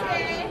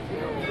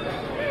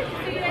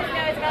you guys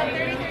know it's about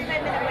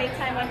 30-35-minute wait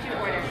time once you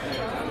order.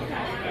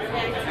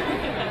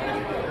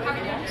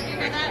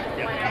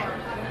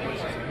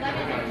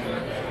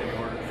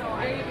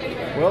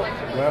 Well,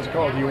 last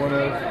call. Do you want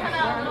to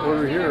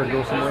order here or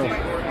go somewhere else?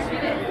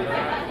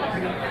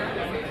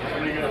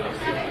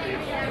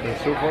 But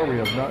so far, we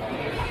have not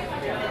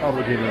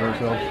obligated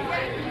ourselves.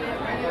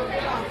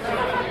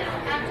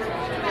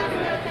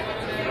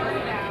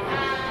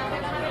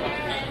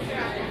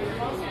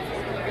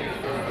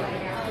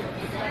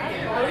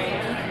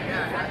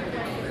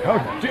 How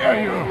dare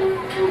you!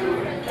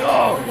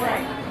 Oh!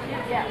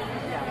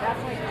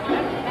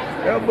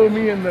 Elbow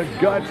me in the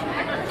gut.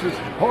 It's just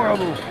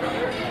horrible.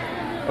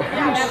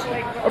 Abuse!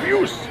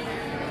 Abuse!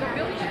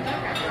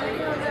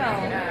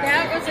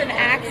 That was an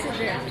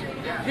accident.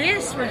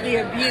 This would be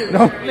abuse.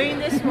 No. Lean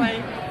this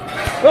way.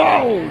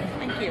 Oh!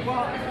 Thank you.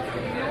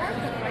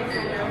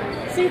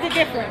 See the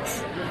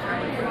difference?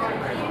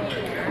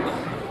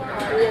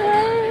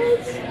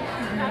 Yes.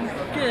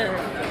 Good.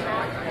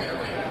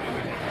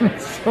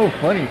 It's so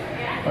funny.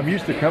 I'm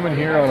used to coming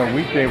here on a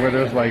weekday where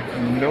there's like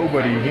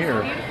nobody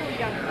here.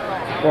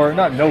 Or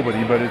not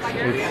nobody, but it's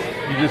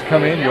you just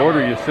come in, you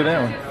order, you sit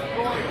down.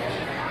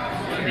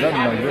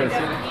 Nothing like this.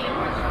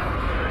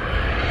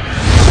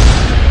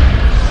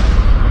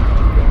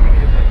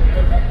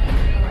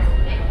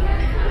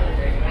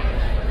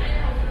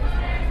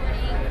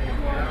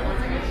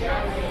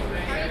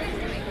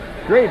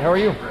 Great, how are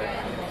you?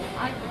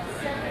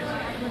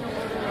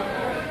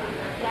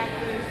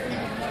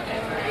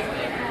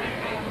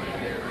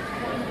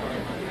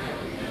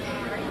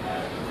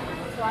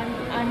 So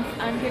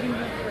I'm getting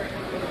this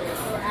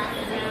for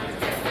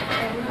accidents.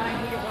 Every night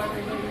you get what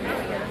we're doing.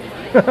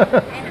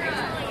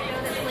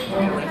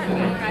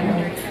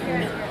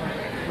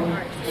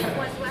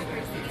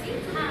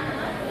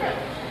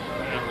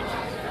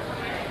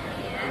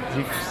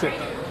 Zeke's sick.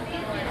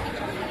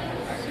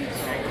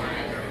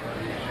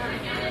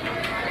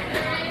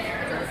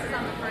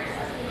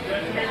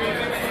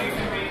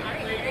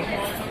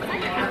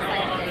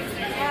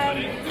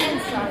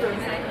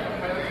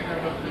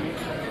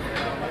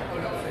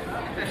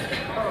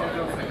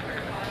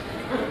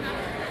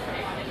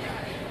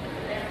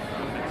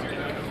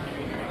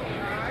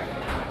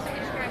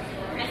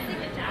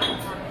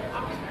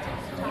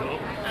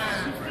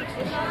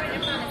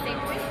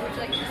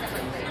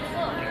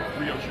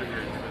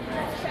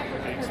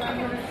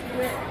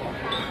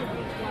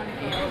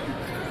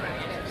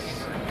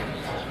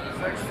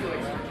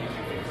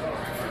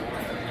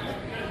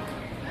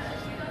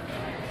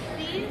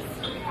 These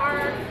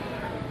are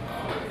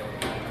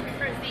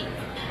for Zeke.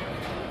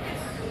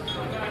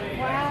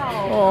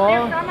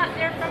 Wow.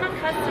 They're from a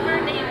customer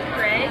named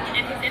Greg,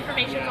 and his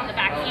information's on the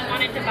back. He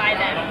wanted to buy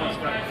them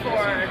for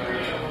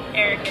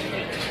Eric and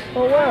Zeke.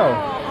 Oh Oh, wow.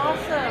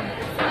 awesome.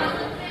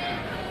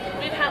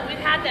 We've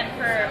had them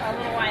for a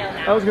little while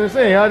now. I was gonna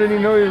say, how did he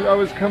know I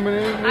was coming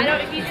in? I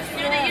don't. He just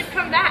knew that you'd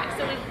come back,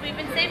 so we've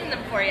been saving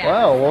them for you.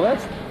 Wow, well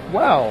that's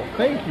wow.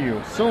 Thank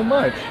you so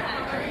much.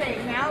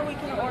 Okay, now we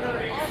can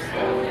order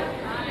also.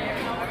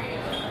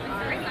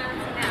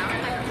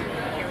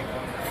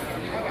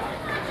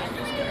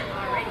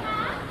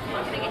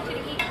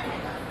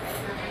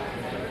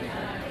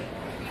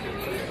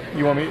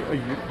 You want me? Go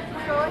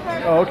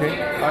ahead. Oh, okay.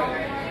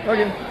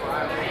 Okay.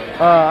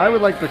 I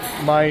would like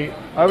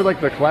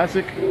the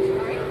classic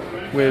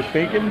with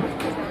bacon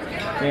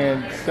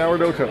and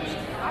sourdough toast.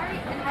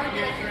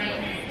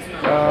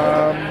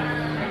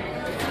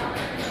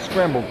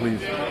 Scramble,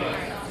 please.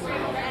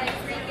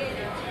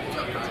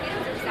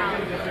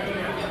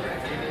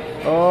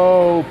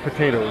 Oh,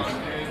 potatoes.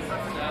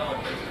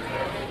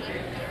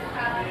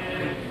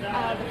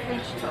 The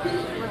French toast.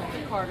 What's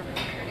the part of it?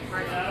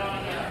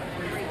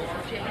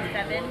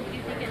 7, you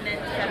think, and then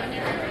 70.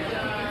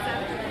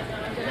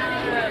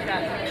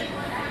 Got it.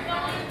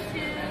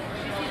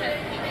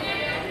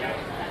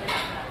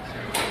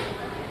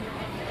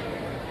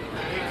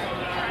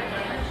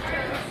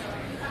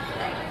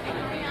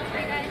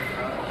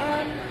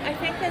 I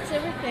think that's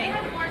everything,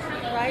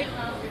 right?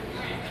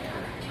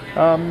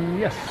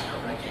 Yes.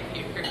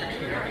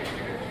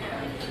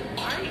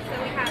 Alright, so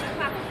we have a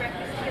classic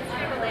breakfast, chicken,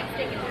 scrambled eggs,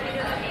 steak and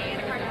potatoes, and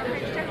a carton of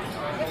French toast.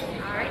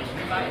 Alrighty,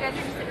 you guys are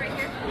just sitting right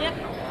here? Yep.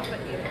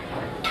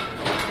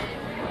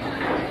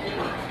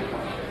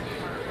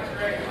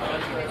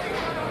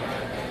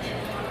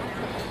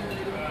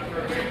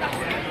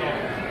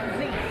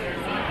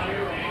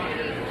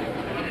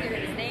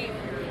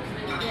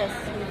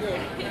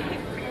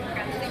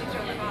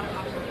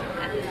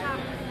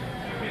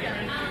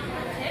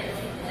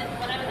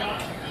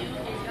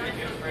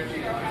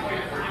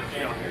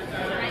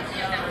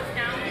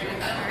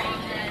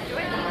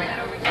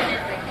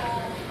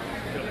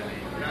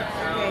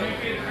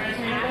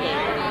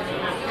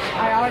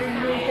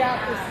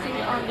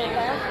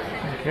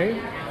 Okay.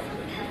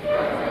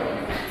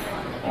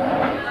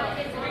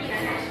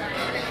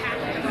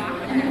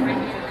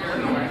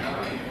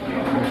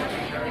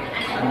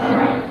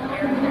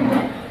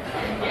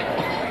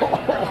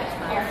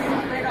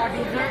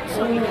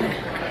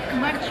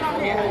 Munch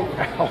on it.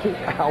 Ow,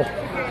 ow.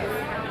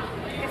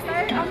 It's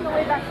right on the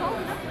way back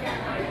home.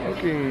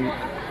 Okay.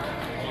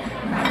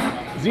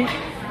 Zeke.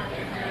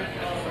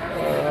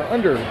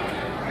 Under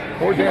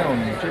or down,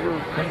 whichever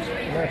comes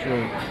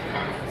naturally.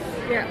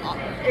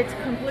 Yeah, it's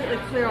completely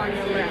clear on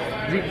your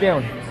left. Zeke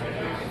down.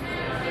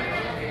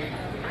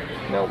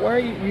 Now, why are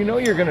you know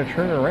you're going to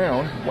turn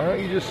around. Why don't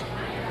you just...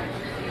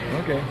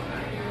 Okay.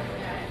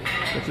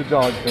 It's a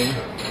dog thing.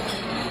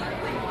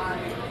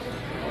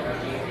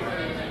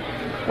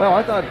 Well,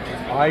 I thought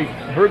I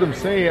heard them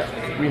say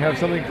we have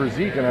something for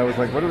Zeke, and I was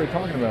like, what are they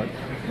talking about?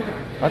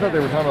 I thought they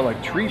were talking about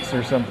like treats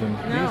or something.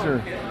 No. These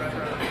are...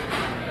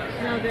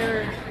 No,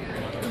 they're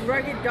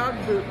rugged dog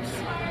boots,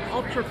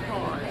 ultra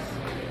paws.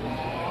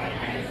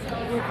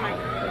 Look like,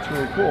 That's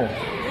really cool.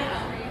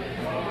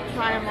 yeah.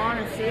 Try them on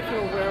and see if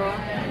he'll wear them.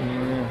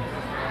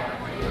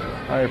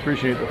 Yeah. I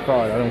appreciate the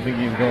thought. I don't think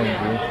he's going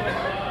to.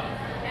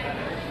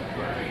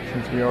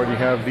 Since we already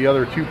have the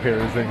other two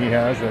pairs that he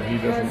has that he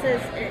Well, doesn't. it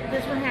says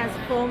this one has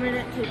foam in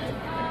it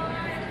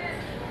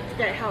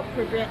to help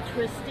prevent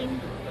twisting.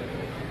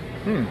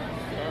 Well,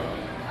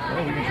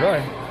 we can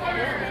try.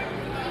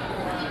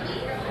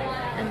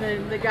 And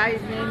the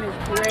guy's name is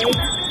Greg.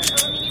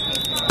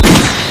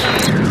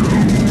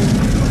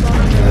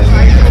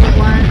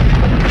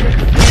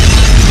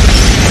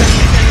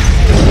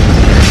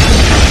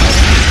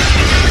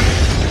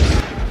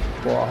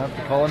 Well, I'll have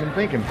to call him and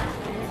thank him.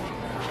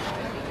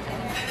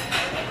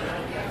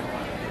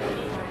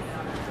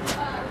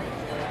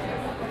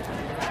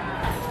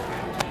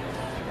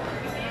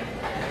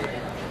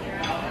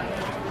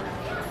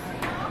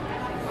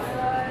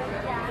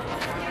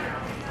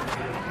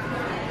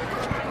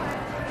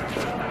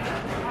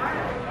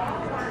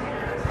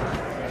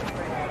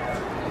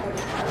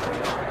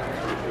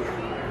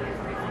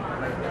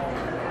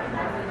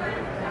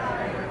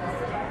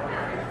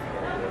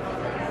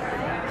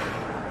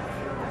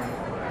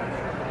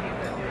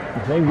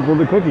 Thank you for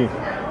the cookie.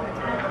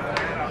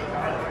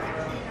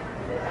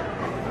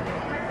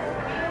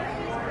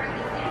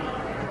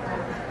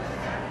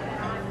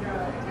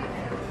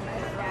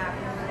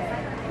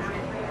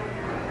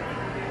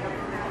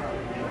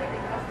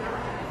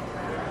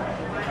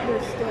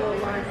 There's still a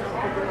line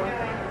out the door.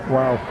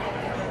 Wow.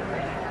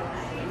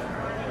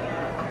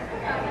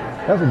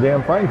 That's a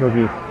damn fine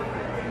cookie.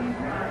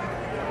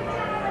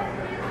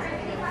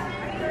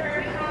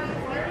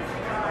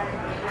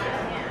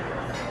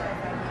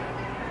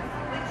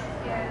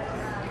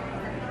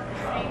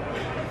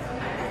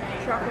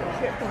 Chocolate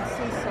chip and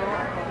sea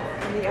salt.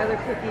 And the other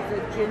cookies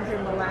are ginger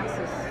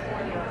molasses.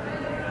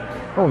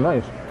 Oh,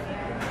 nice.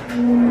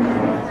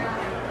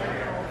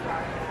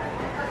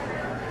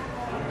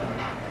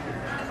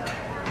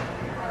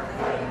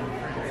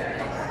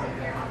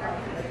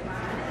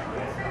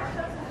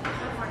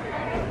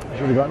 I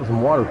should have gotten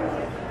some water.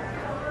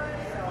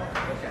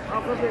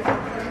 I'll go visit.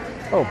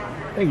 Oh,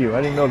 thank you.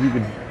 I didn't know if you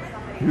could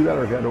do that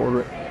or if you had to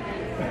order it.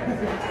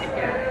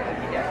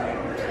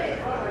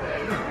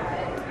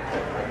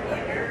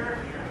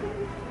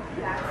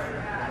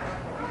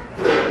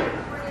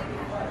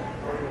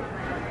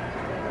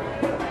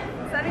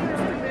 Setting this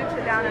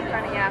kombucha down in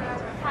front of you.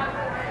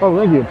 Oh,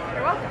 thank you.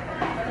 You're welcome.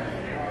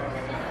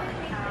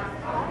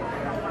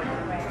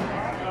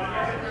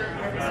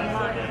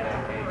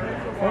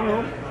 Oh, no.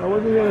 I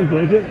wasn't going to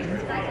drink it.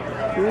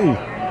 Please.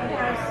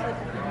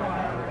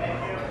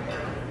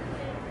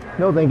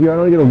 No, thank you. I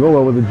don't think it'll go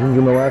well with a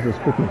ginger molasses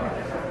cookie.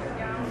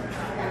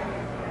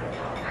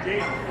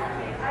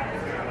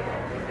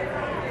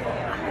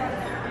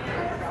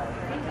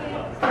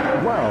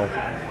 Wow.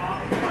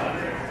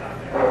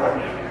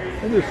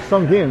 It just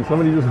sunk in.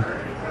 Somebody just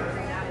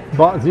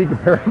bought Zeke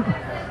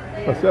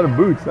a set of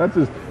boots. That's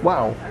just,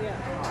 wow. We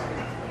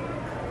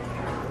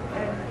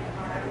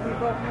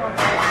both know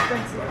how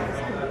expensive these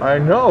can be. I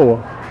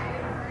know.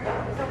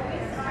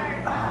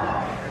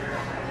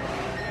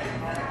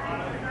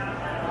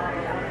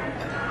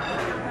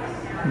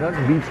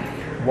 Nothing beats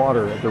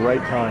water at the right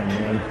time,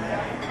 man.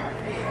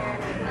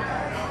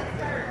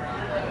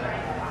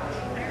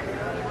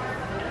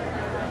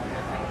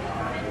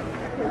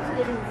 It's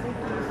getting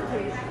Zeke used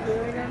to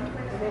doing them.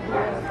 It'll be a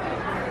task.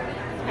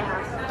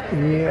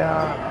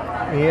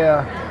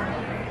 Yeah.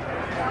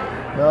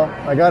 Well,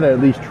 I gotta at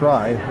least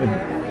try.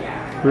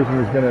 The person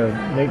is gonna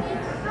make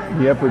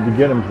the effort to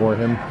get him for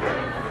him.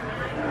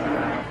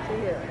 See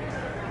here.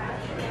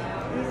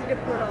 Easy to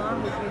put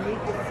on with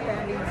unique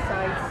expanding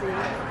side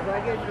seat,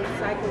 rugged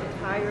recycled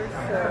tires,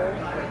 sole,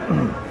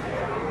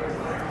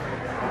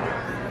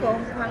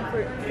 foam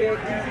comfort fit,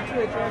 easy to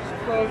adjust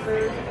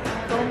closers,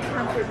 foam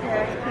comfort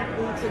pads keep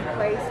boots in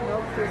place, no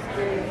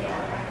twisting.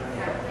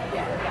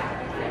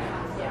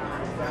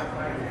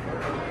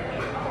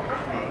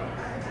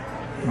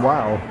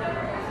 Wow.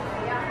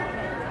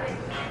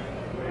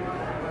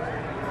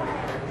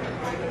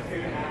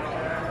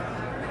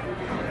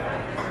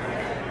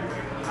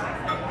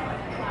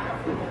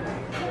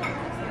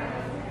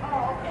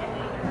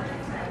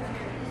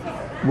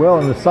 Well,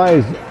 and the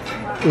size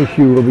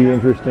issue will be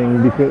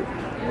interesting because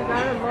You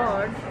got a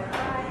large,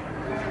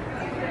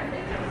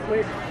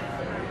 which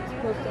is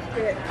supposed to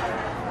fit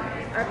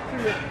up to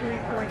a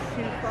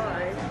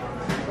 3.25.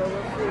 So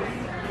we'll see.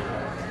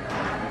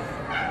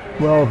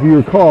 well, if you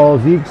recall,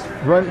 Zeke's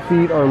front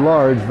feet are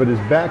large, but his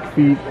back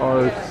feet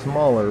are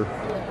smaller.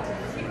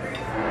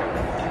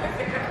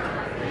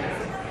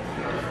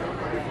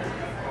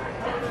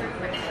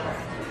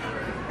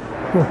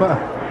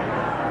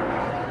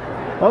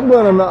 I'm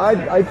glad I'm not.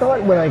 I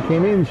thought when I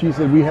came in, she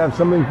said we have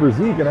something for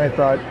Zeke, and I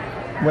thought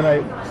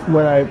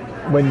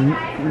when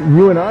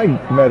you and I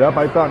met up,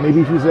 I thought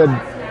maybe she said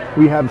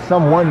we have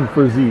someone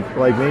for Zeke,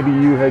 like maybe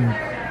you had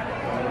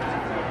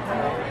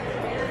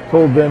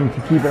told them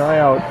to keep an eye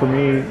out for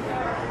me.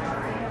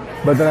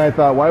 But then I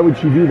thought, why would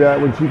she do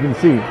that when she can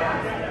see?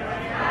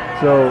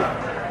 So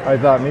I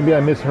thought maybe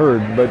I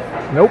misheard, but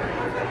nope.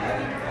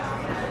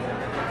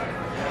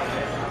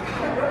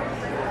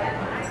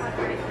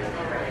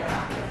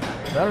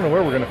 I don't know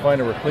where we're going to find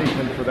a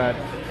replacement for that,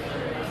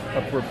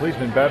 a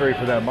replacement battery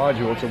for that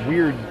module. It's a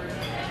weird.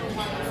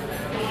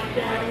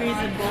 Batteries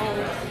and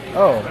balls.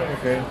 Oh,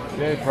 okay.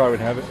 Yeah, they probably would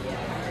have it.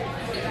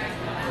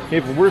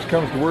 If the worst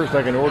comes to worst,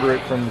 I can order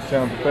it from the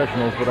Sound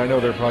Professionals, but I know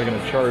they're probably going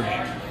to charge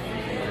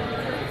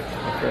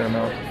a fair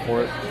amount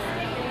for it.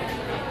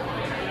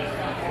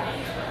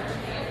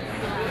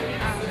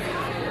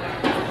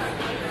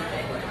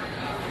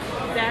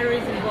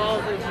 Batteries and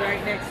balls is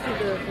right next to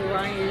the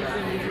varieties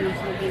and the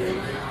usual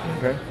use.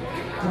 Okay.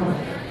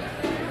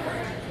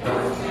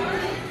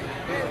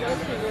 Those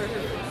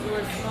two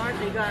were smart.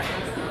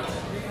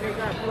 They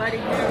got Bloody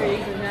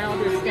Marys, and now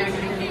they're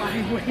standing in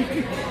line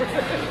waiting for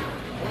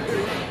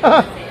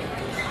it.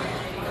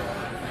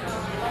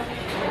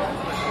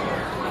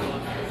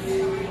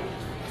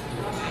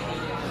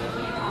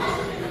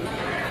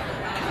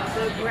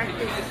 The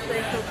breakfast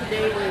special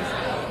today was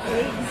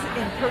eggs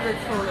in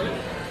purgatory,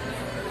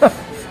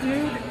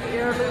 stewed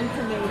heirloom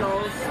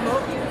tomatoes,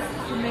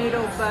 smoked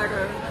tomato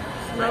butter,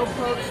 slow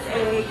poached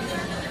eggs,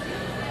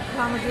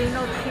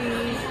 Parmigiano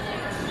cheese,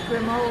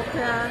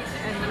 gremolka,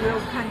 and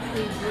real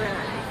country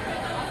bread.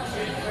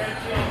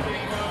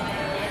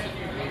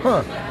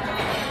 Huh.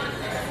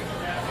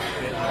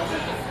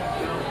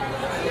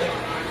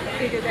 I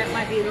figured that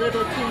might be a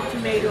little too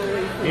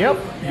tomatoey. for Yep,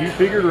 you. you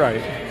figured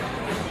right.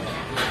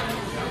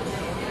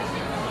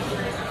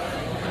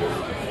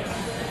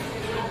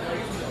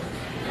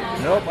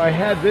 Nope, I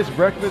had this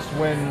breakfast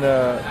when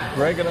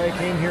Greg and I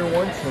came here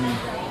once, and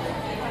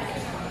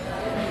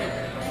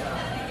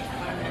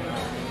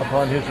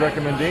upon his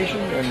recommendation,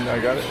 and I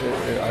got it.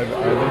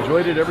 I've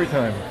enjoyed it every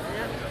time.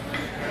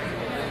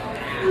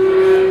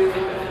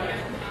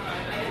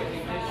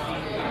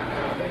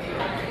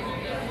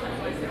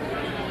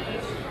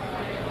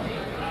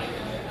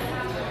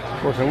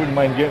 Of course, I wouldn't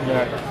mind getting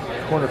that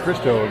Corner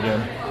Cristo again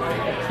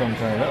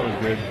sometime. That was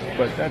good,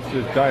 but that's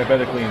just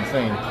diabetically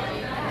insane.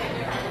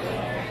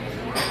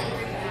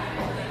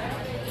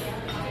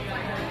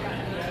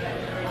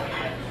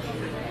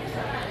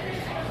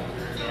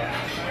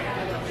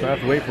 So I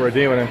have to wait for a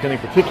day when I'm feeling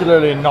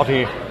particularly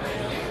naughty.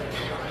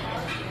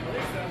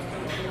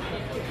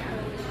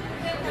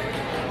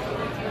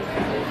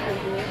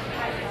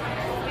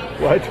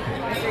 What?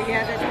 I said,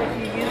 yeah, that's what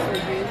you usually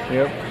do.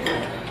 Yep.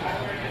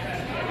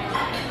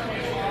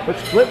 But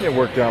splitting it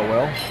worked out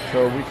well,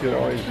 so we could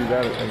always do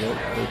that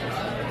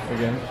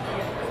again.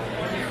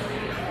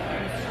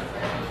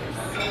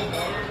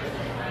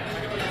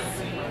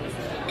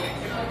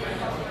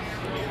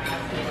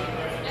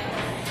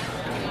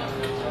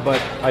 But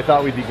I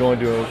thought we'd be going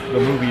to the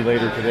movie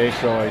later today,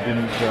 so I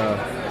didn't,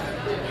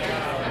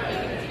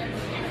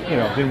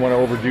 didn't want to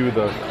overdo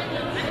the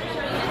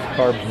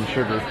carbs and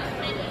sugar.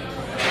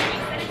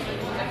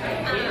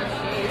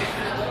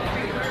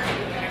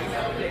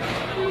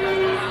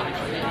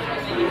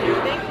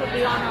 I think we'll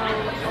be on our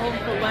own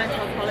for lunch.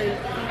 I'll probably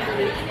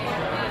eat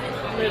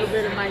a little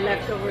bit of my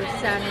leftover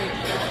sandwich.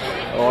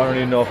 Oh, I don't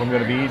even know if I'm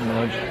going to be eating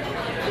lunch.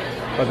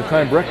 By the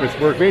time breakfast,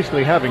 we're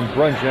basically having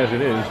brunch as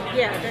it is.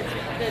 Yeah,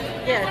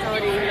 yeah, it's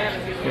already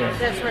 11. Yeah.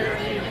 That's what I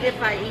mean.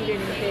 If I eat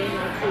anything,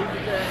 I'll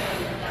eat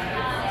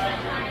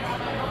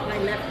my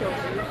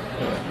leftovers.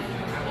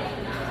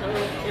 So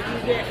if you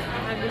get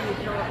hungry, you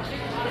can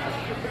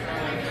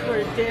for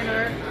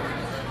dinner,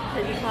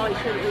 because you probably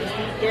should at least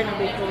eat dinner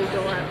before we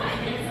go out.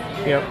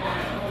 Yep. You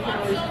can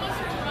always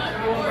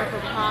warm up a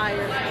pie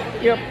or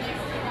something. Yep.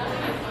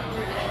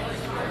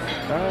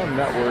 I'm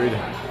not worried.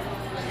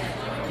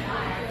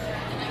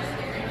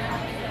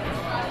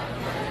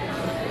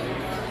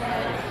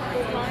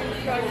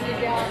 Starting to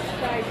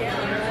die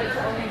down. That's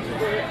owing to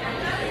the.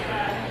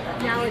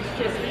 Now it's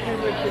just even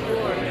with the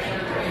doors.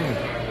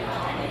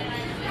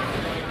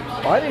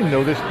 I didn't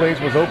know this place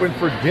was open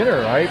for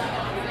dinner.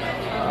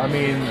 I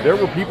mean, there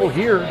were people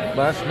here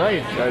last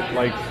night at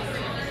like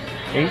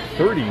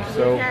 8:30.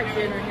 So We've had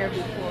dinner here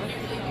before.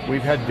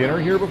 we've had dinner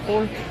here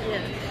before.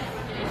 Yes.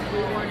 We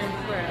weren't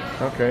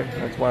impressed. Okay,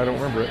 that's why I don't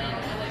remember it.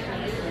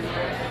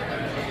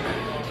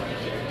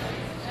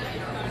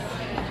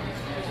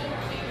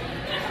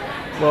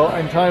 Well,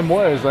 and time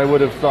was, I would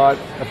have thought,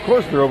 of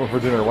course they're open for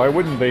dinner. Why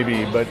wouldn't they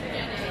be? But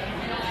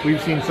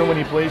we've seen so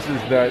many places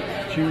that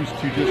choose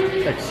to just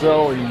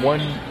excel in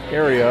one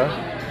area,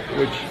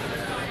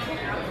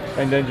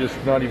 and then just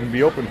not even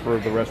be open for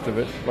the rest of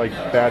it, like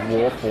Bad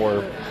Wolf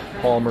or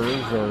Palmer's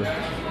or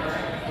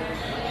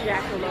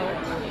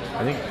Jackalope.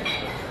 I think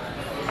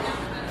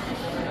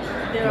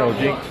They're No, only,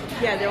 Jake-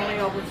 yeah, they're only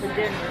open for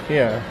dinner.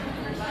 yeah.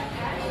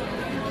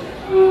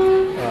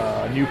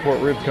 Newport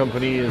Rib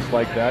Company is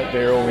like that.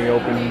 They're only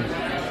open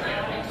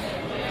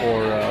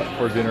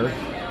for dinner.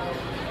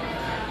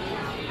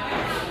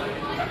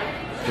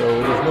 So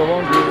it is no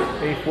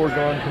longer a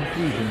foregone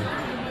conclusion.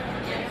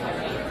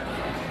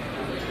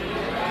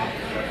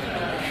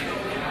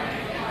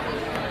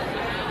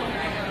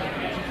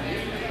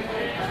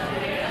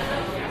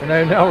 And I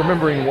am now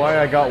remembering why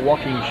I got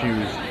walking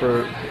shoes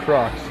for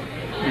Crocs,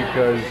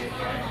 because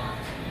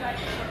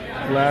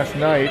last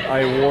night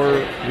I wore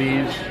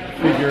these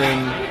figuring,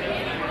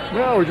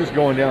 well, we're just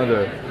going down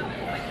to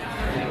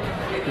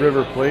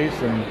River Place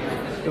and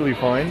it'll be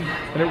fine,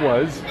 and it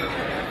was,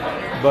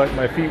 but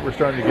my feet were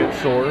starting to get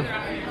sore,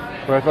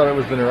 but I thought it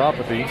was the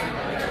neuropathy.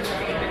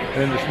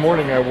 And then this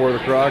morning I wore the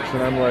Crocs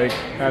and I'm like,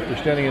 after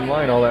standing in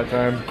line all that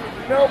time,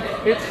 nope,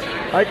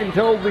 I can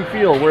totally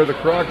feel where the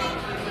Crocs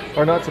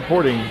are not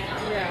supporting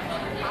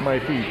Yeah. my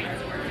feet.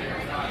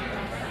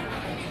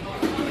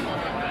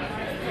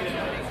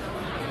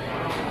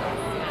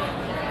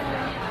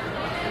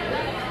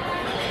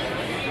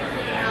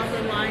 Now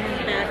the line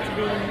is back to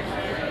being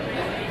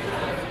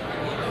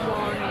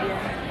long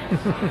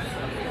again.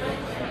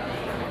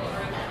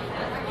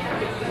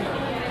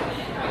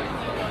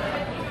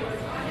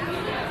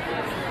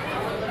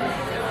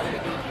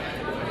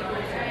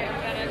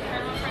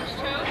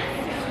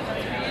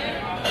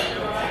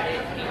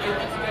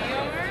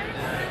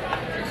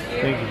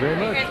 Thank you very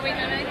much.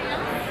 Waiting on anything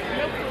else?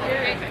 Nope.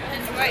 Okay,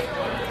 enjoy.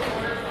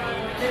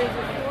 There's a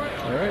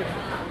fork. All right.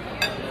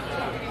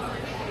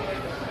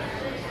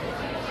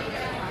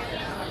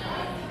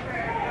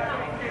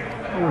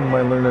 I wouldn't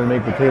mind learning to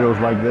make potatoes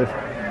like this.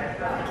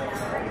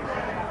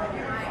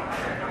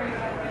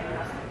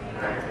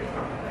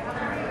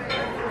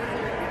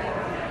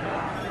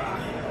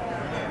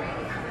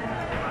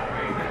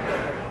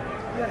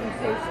 Let me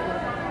taste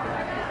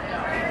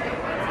it.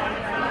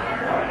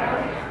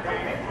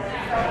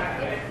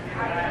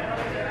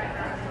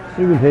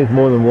 You can taste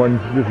more than one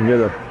just to get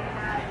a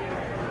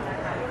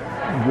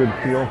good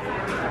feel.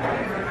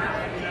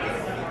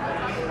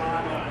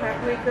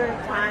 Paprika,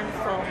 thyme,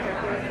 salt,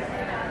 pepper,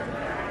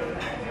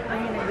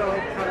 onion and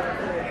garlic powder.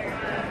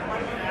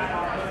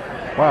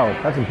 Wow,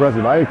 that's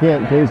impressive. I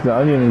can't taste the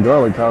onion and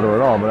garlic powder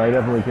at all, but I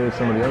definitely taste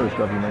some of the other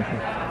stuff you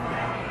mentioned.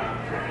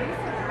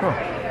 Huh.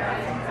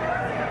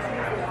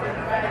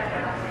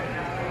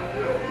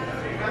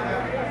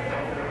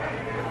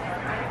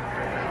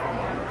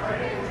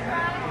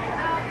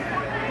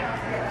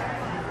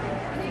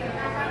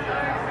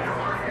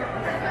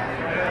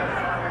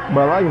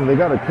 But I like them. They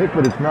got a kick,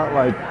 but it's not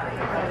like,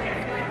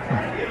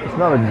 it's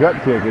not a gut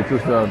kick. It's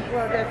just a,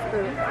 Well, that's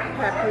the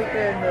paprika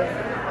and the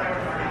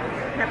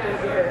pepper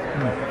there.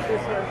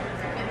 Just a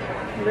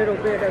little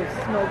bit of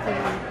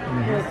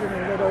smokiness and a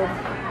little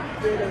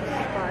bit of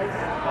spice.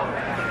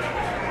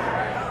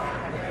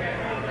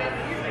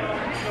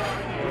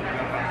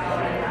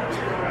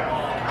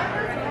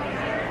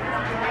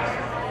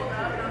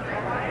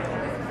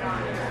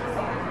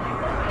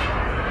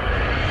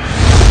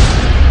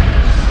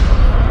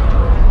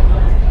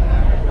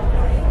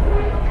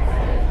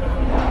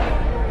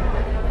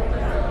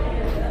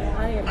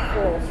 I am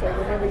full, so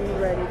whenever you're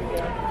ready to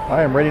go.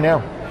 I am ready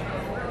now.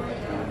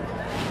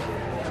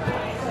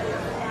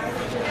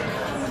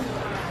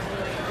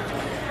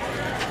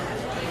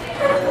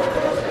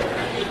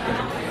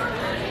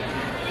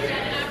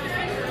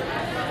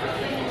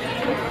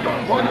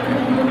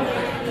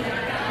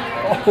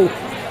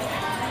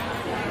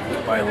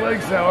 Oh, my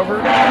legs,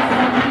 however,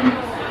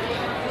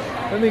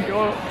 I think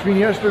between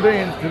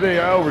yesterday and today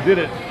I overdid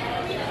it.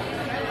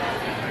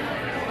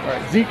 All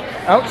right, Zeke,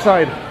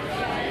 outside.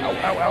 Ow,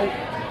 ow,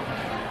 ow.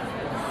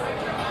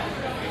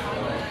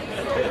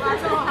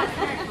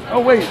 Oh,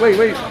 wait.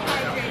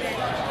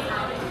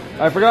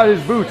 I forgot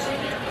his boots.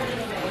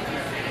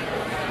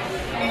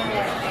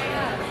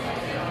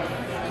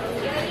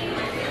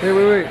 Hey,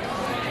 wait.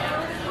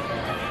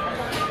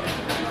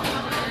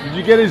 Did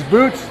you get his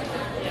boots?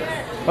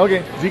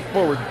 Okay, Zeke,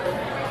 forward.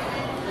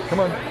 Come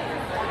on.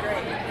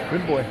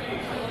 Good boy.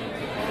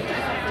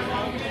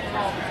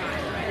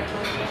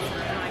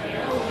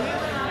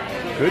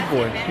 Good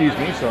boy. Excuse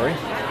me, sorry.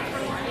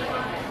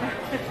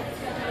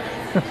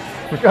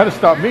 We gotta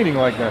stop meeting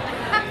like that.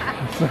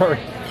 Sorry.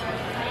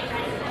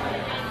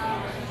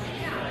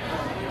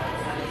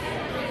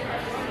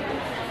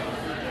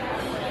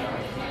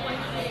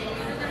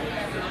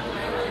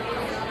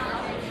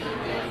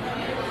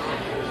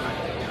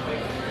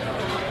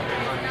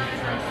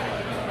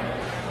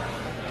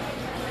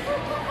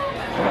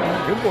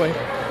 Good boy.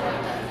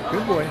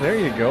 Good boy. There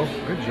you go.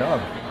 Good job.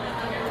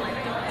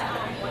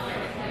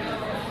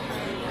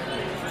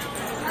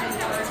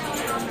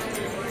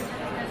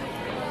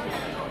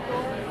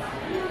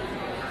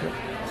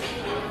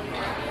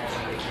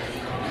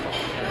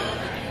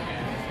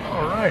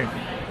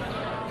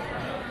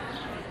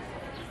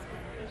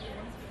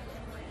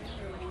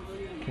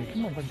 Okay,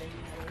 come on, buddy.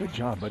 Good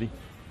job, buddy.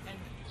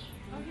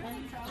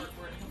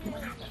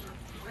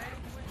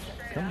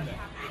 Come on.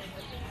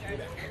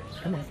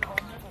 Come on.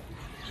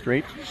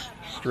 Straight.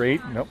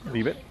 Straight. Nope,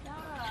 leave it.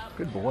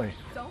 Good boy.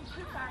 Don't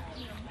put back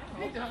in your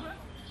mouth.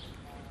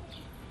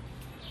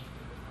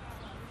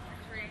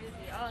 Crazy.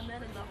 Oh, and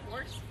then in the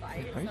horse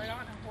fight. Right? Start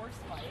on a horse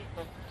fight.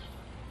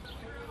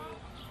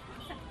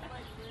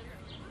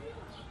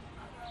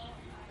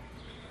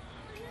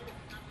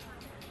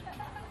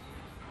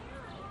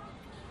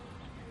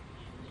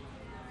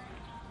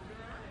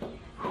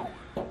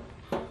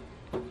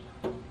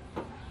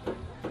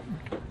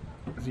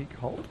 Zeke,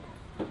 halt.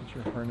 Get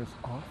your harness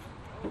off.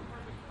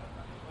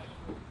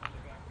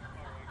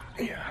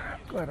 Yeah,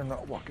 I'm glad I'm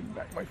not walking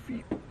back. My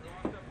feet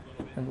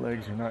and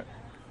legs are not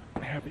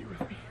happy with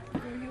me.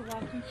 Wear your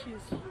walking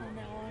shoes from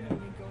now on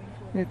when you go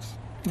into a It's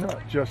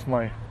not just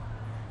my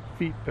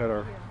feet that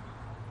are,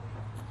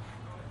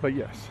 but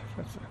yes,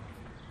 that's a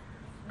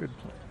good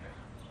plan.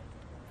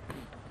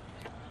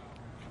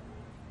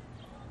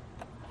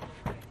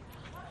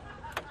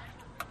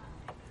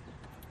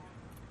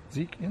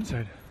 Zeke,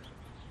 inside.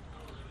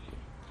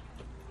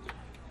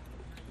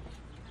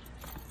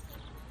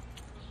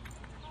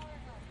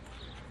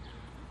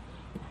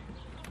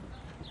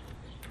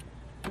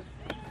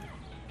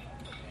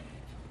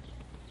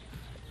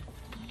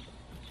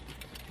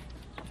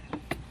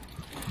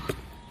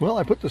 Well,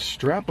 I put the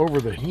strap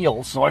over the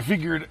heel, so I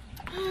figured.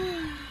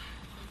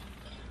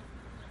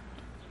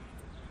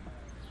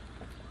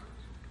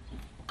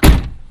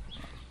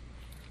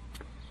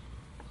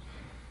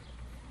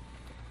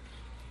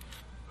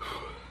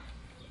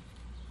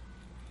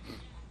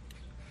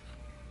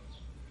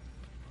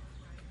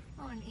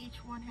 Oh, and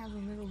each one has a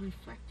little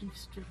reflective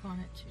strip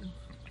on it too.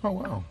 Oh,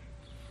 wow.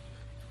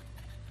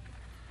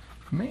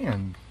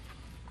 Man.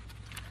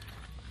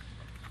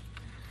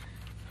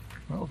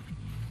 Well,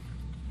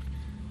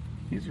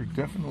 these are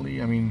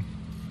definitely, I mean,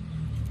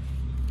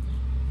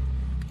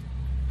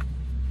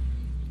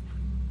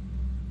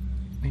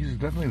 these are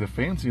definitely the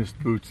fanciest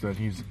boots that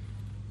he's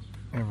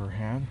ever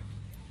had.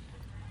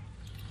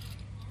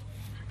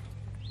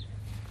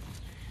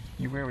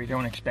 You really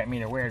don't expect me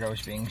to wear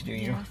those things, do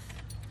you? Yes.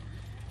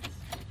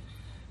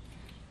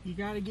 You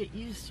got to get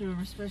used to them,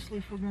 especially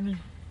if we're going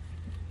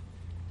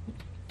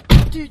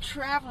to do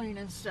traveling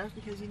and stuff,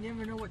 because you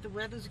never know what the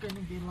weather's going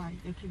to be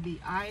like. There could be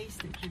ice,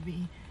 there could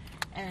be,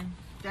 and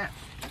that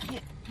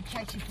kit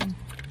protects you from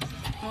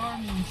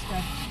storms and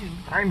stuff too.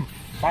 I'm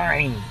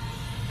fine.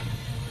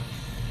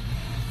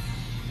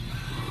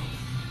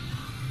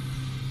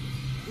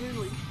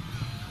 Really.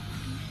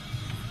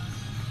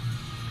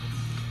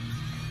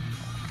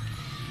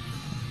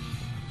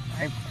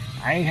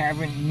 I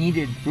haven't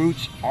needed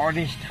boots all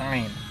this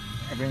time.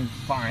 I've been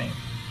fine.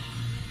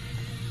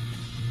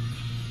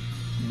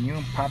 And you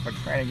and Papa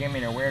try to get me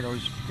to wear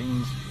those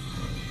things.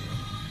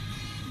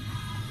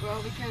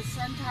 Well, because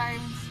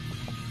sometimes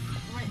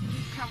when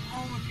you come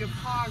home with your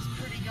paws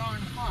pretty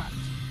darn hot,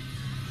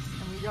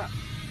 and we got,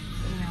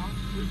 you know,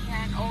 we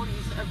can't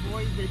always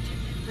avoid the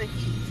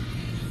heat.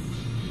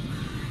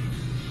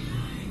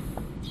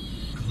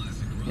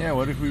 Yeah,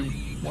 what if we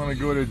want to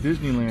go to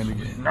Disneyland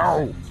again?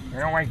 No, I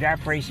don't like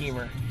that place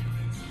either.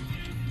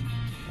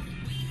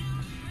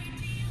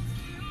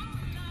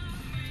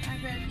 I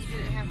bet if you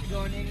didn't have to go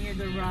on any of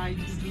the rides,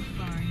 you'd be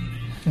fine.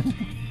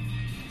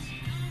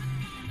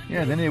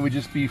 Yeah, then it would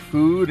just be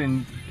food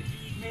and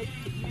Maybe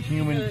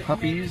Human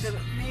puppies.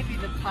 Maybe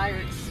the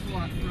pirate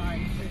swat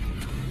ride.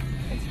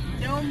 But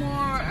no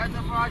more of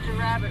the Roger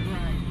Rabbit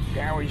ride.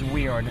 That was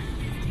weird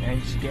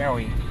and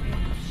scary.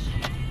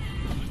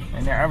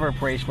 And the other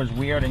place was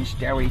weird and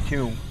scary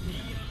too.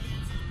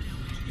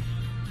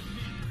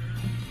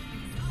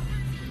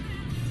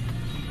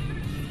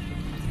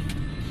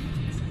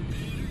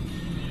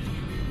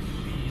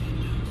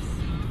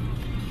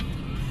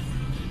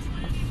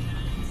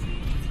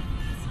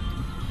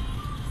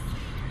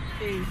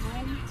 Stay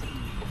home.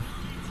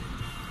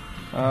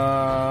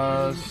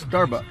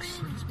 Starbucks.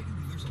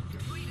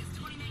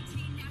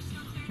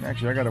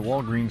 Actually, I got a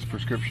Walgreens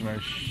prescription I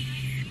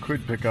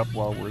could pick up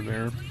while we're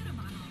there.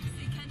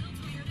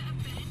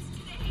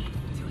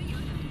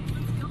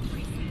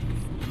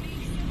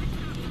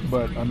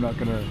 But I'm not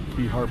going to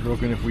be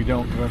heartbroken if we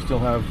don't, because I still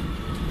have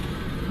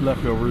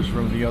leftovers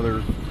from the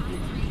other.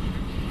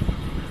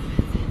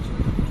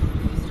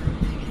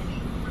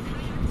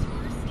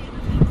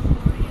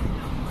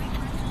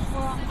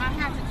 Well, I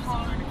have to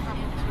call in a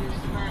couple too,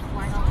 so that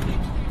why don't we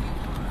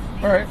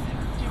All right.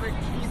 do it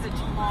either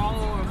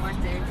tomorrow or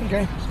Monday?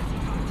 Okay.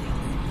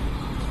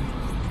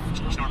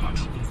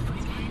 Starbucks.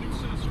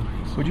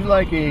 Would you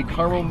like a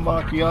caramel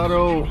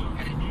macchiato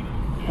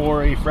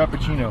or a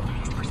frappuccino?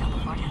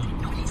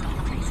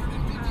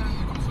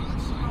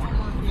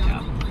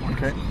 Tab.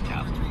 Okay.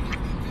 Tab.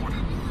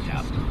 Order.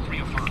 Tab.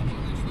 Reaffirm.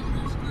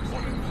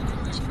 Order.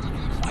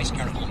 Ice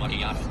caramel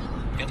macchiato.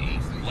 Venti.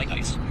 Light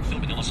ice. Fill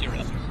vanilla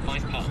syrup.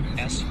 5 pound.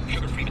 S.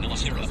 Sugar-free vanilla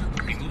syrup.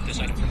 Remove this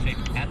item from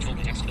favor. Add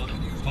total text filter.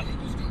 Button.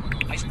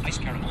 Ice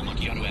caramel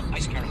macchiato.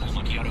 Ice caramel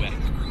macchiato.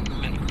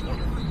 Menu.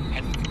 Order.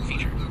 Head.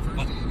 Feature.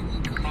 Button.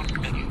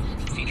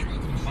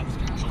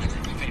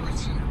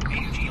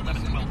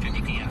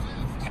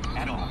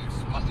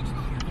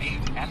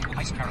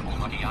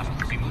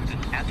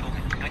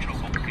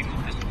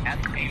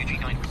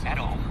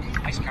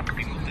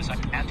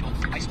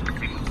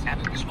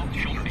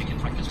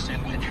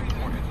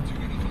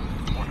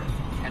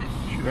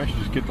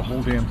 just get the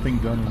whole damn thing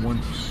done in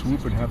one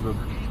swoop and have the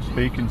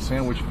bacon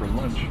sandwich for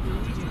lunch.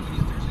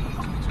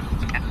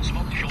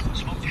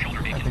 Smoked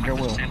shoulder bacon think I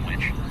will.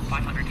 sandwich,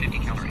 550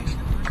 calories.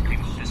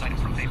 Remove this item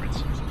from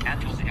favorites.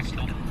 Add to the next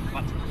Hilton.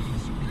 Button.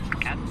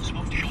 Add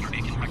smoked shoulder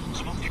bacon.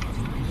 Smoked shoulder.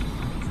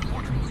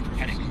 Order.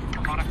 Heading.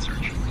 Product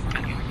search.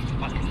 Menu.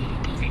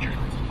 Button. Featured.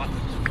 Button.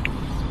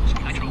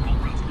 Nitro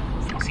Cold Brew.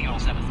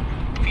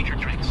 CL7. Featured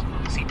drinks.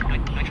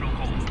 Nitro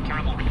Cold.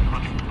 Caramel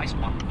Crunch. Ice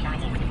Bomb.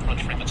 Caramel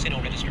Crunch from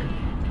Absino Register.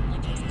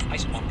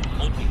 Ice Bomb.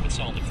 Cold brew with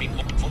salt and cream.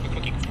 Mocha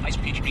cookie. Ice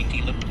peach green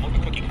tea. Mocha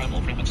cookie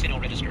caramel from Absino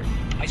Register.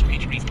 Ice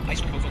peach green.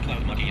 Ice cocoa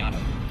cloud macchiato.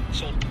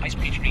 Sold. Ice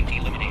peach green tea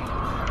lemonade.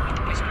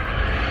 Ice cream.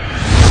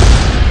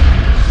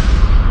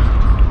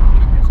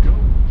 Let's go.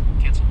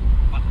 Cancel.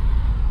 Button.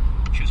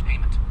 Choose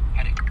payment.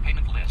 Heading.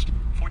 Payment list.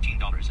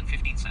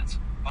 $14.15.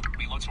 Button.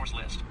 Reload source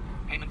list.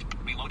 Payment.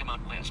 Reload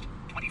amount list.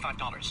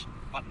 $25.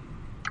 Button.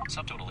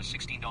 Subtotal is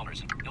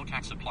 $16 and no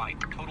tax applied.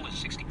 Total is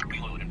 $60.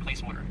 Reload and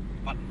place order.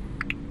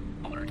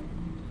 Button. Order.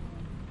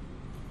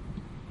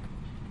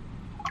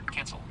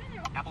 Cancel.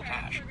 Apple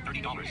Cash.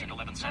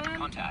 $30.11.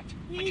 Contact.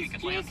 He's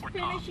Machikas Land just Fort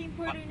Com. finishing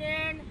Button. putting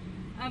in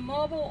a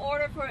mobile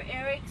order for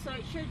Eric, so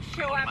it should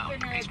show Reload up amount. in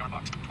Pay a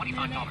Starbucks.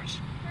 $25.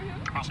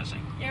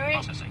 Processing. Eric?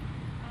 Processing.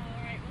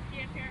 Alright, we'll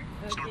see up here.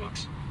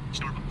 Starbucks.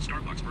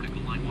 Starbucks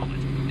vertical line wallet.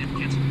 Nip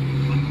cancel.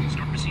 Button.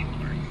 Start receipt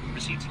alert.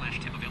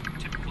 Receipt/tip available.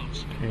 Tip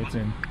close. Okay, it's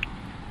Button. in.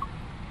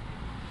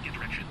 Get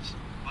directions.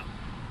 Button.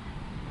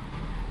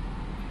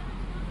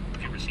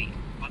 View receipt.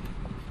 Button.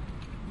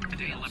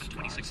 Today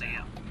 11:26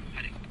 a.m.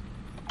 Heading.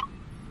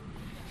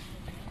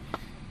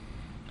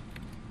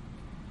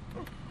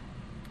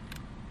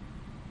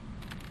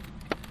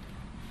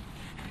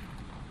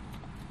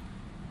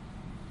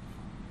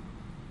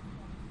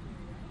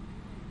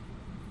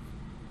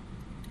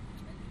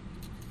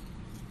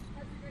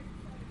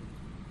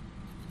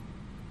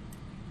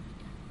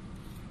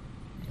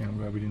 Yeah, I'm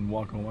glad we didn't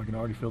walk home. I can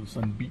already feel the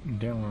sun beating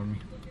down on me.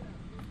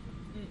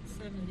 It's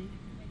 70.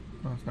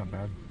 Oh, that's not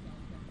bad.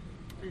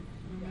 But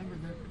remember,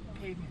 the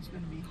pavement's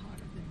going to be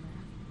hotter than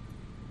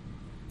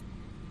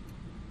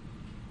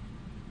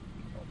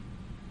that.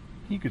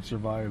 He could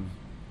survive.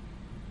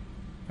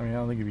 I mean, I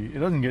don't think it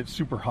doesn't get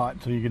super hot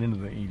until you get into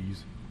the 80s.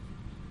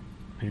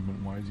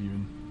 Pavement-wise,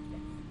 even.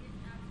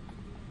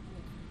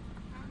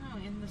 I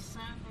don't know, in the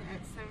sun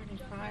at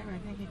 75, I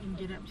think it can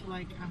get up to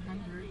like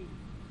 100.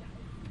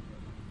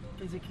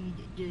 Because it can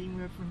get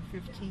anywhere from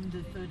 15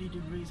 to 30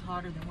 degrees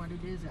hotter than what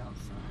it is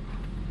outside.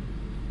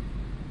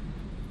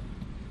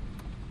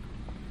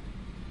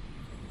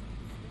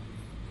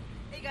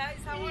 Hey guys,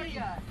 how are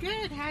ya?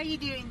 Good, how you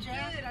doing,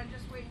 Jeff? Good, I'm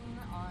just waiting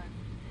on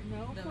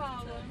No those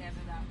problem. to hand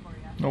it out for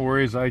ya. No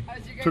worries. I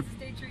How's your took guys'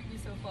 day treating you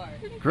so far?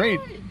 great.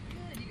 Good.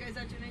 You guys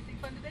out doing anything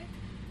fun today?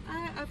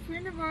 A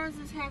friend of ours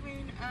is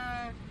having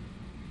a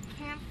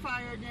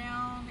campfire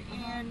down,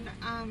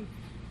 and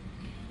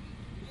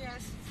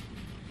yes,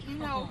 you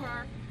know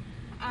her.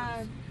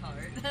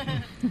 Hard.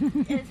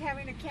 Is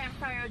having a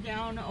campfire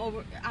down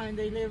over.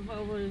 They live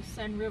over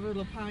Sun River,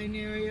 La Pine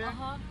area.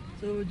 Uh-huh.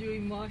 So we're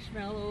doing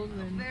marshmallows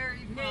and Very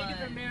Native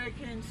fun.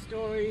 American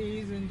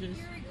stories and just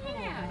Very cool.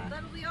 yeah.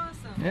 That'll be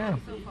awesome. Yeah. That'll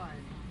be so fun.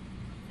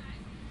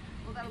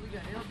 Well, that'll be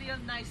good. It'll be a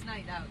nice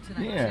night out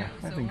tonight Yeah, too.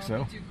 I So think it so.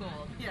 won't be too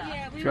cold. Yeah.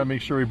 Yeah, we Just gotta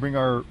make sure we bring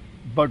our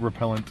bug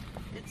repellent.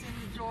 It's in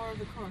the drawer of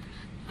the car.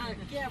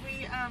 Yeah,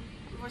 we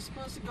were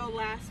supposed to go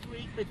last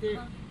week, but then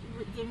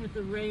with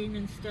the rain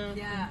and stuff.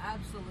 Yeah,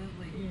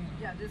 absolutely. Yeah.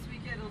 Yeah, this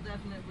weekend will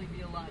definitely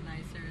be a lot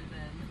nicer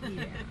than.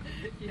 Yeah.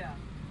 Yeah.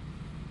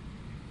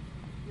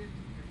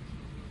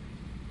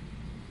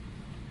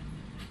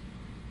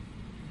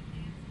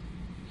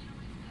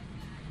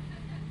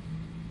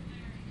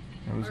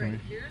 That was All gonna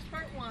right, here's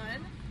part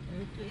one.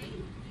 Okay.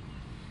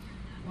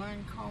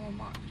 One caramel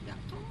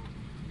macchiato.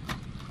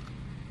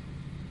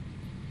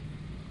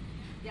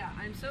 Yeah,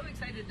 I'm so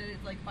excited that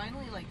it's like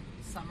finally like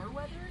summer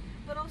weather,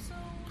 but also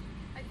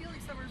I feel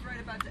like summer's right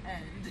about to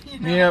end. You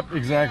know? Yep,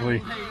 exactly.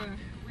 Yeah, like,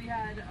 we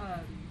had,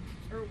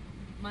 or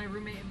my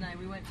roommate and I,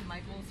 we went to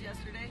Michael's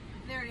yesterday.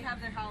 They already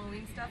have their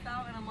Halloween stuff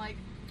out, and I'm like,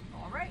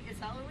 all right, it's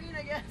Halloween,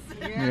 I guess.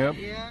 Yeah, Yep.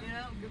 yeah. You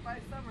know, goodbye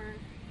summer.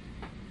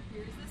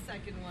 Here's the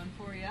second one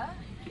for you.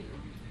 We're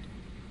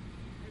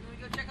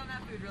gonna go check on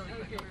that food really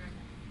quick. Okay.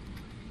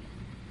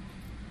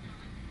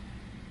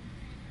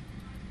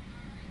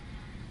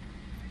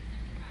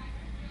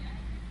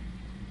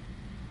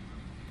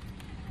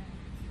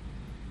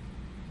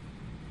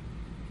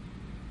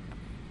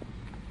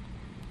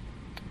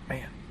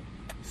 Man,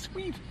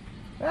 sweet.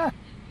 Ah.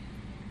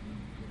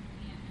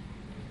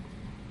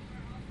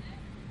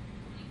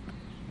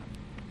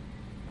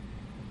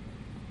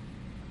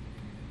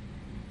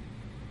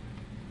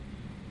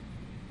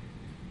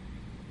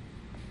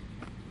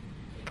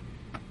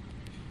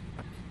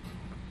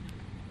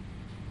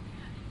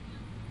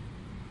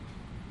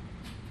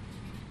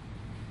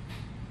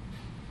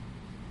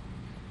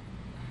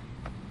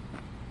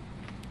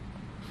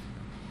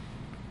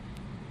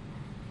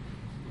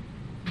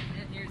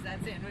 And here's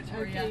that sandwich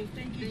for you. Okay,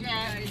 thank you,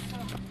 guys.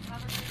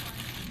 Have a good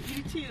one.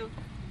 You too.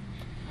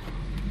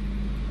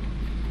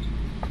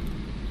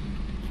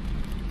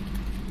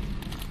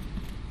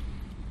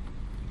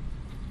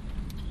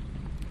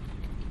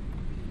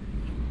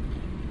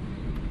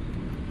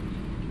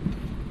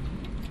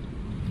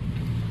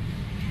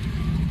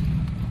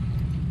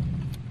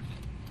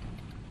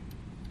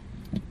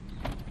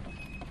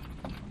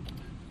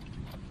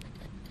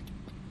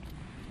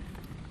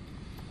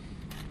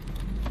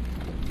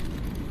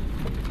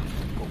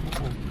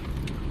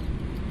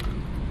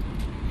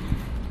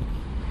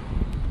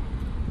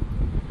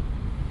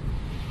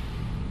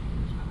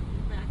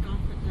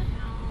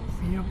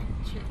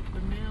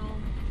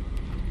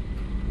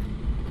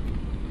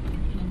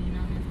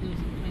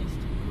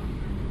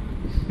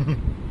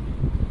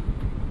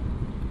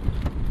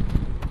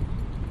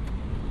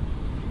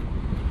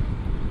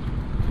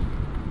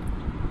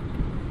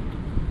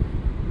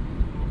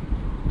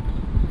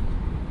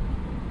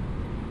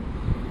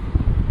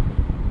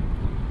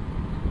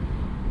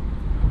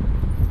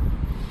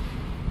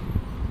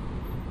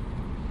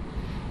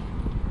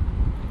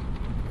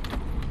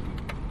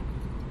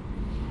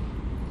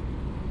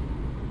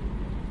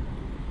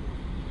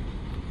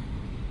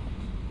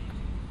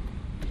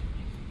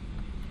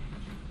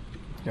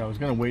 Yeah, I was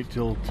gonna wait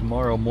till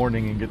tomorrow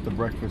morning and get the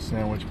breakfast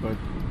sandwich, but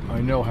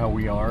I know how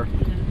we are.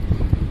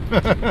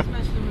 Especially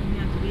when you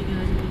have to be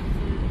there to eat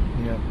food.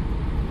 Yeah.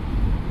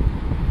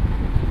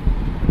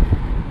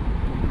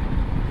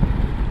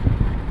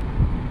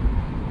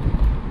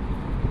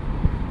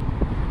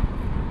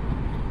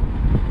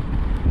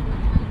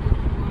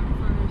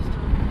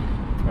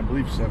 I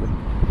believe 7. We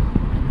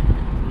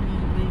need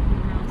to leave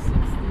around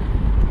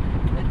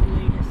 6:30 at the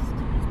latest.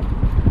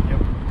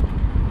 Yep.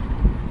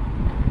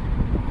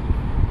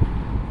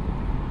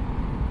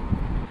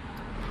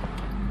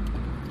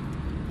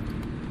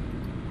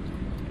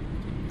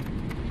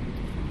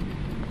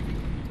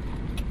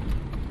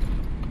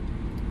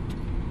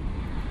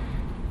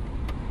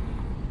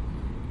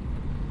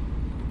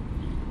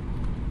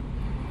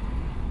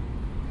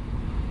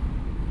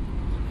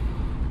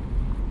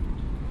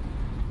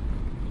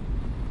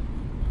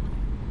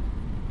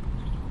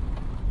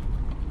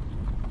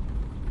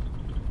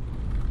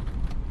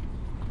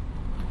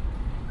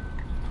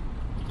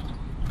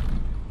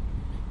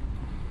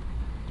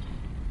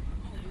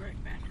 I'll be right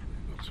back. I'm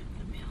gonna get you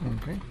the mail.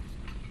 Okay.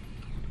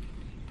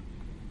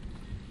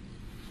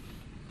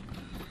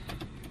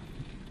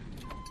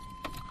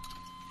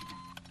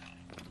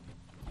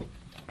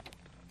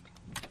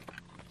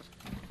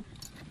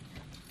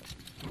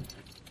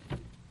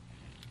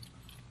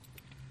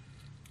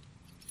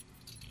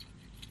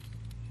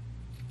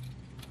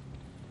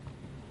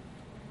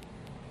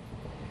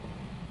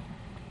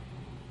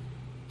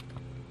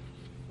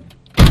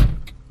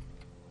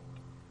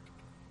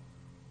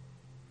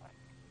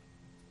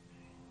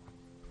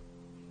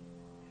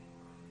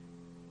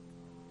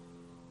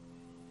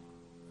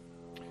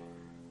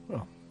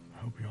 Well, I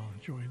hope you all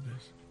enjoyed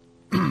this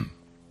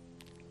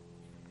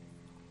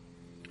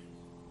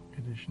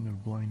edition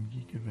of Blind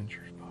Geek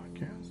Adventures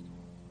podcast.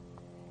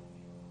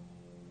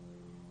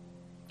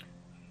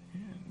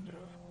 And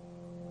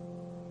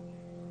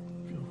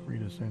feel free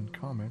to send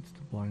comments to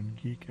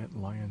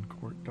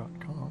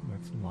blindgeek@lioncourt.com.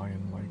 That's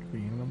lion like the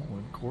animal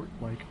and court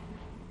like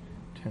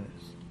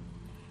tennis.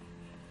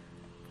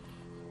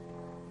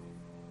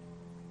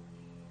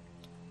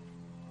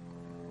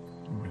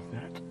 And with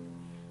that,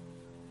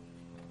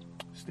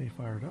 stay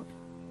fired up,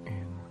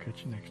 and we'll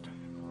catch you next time.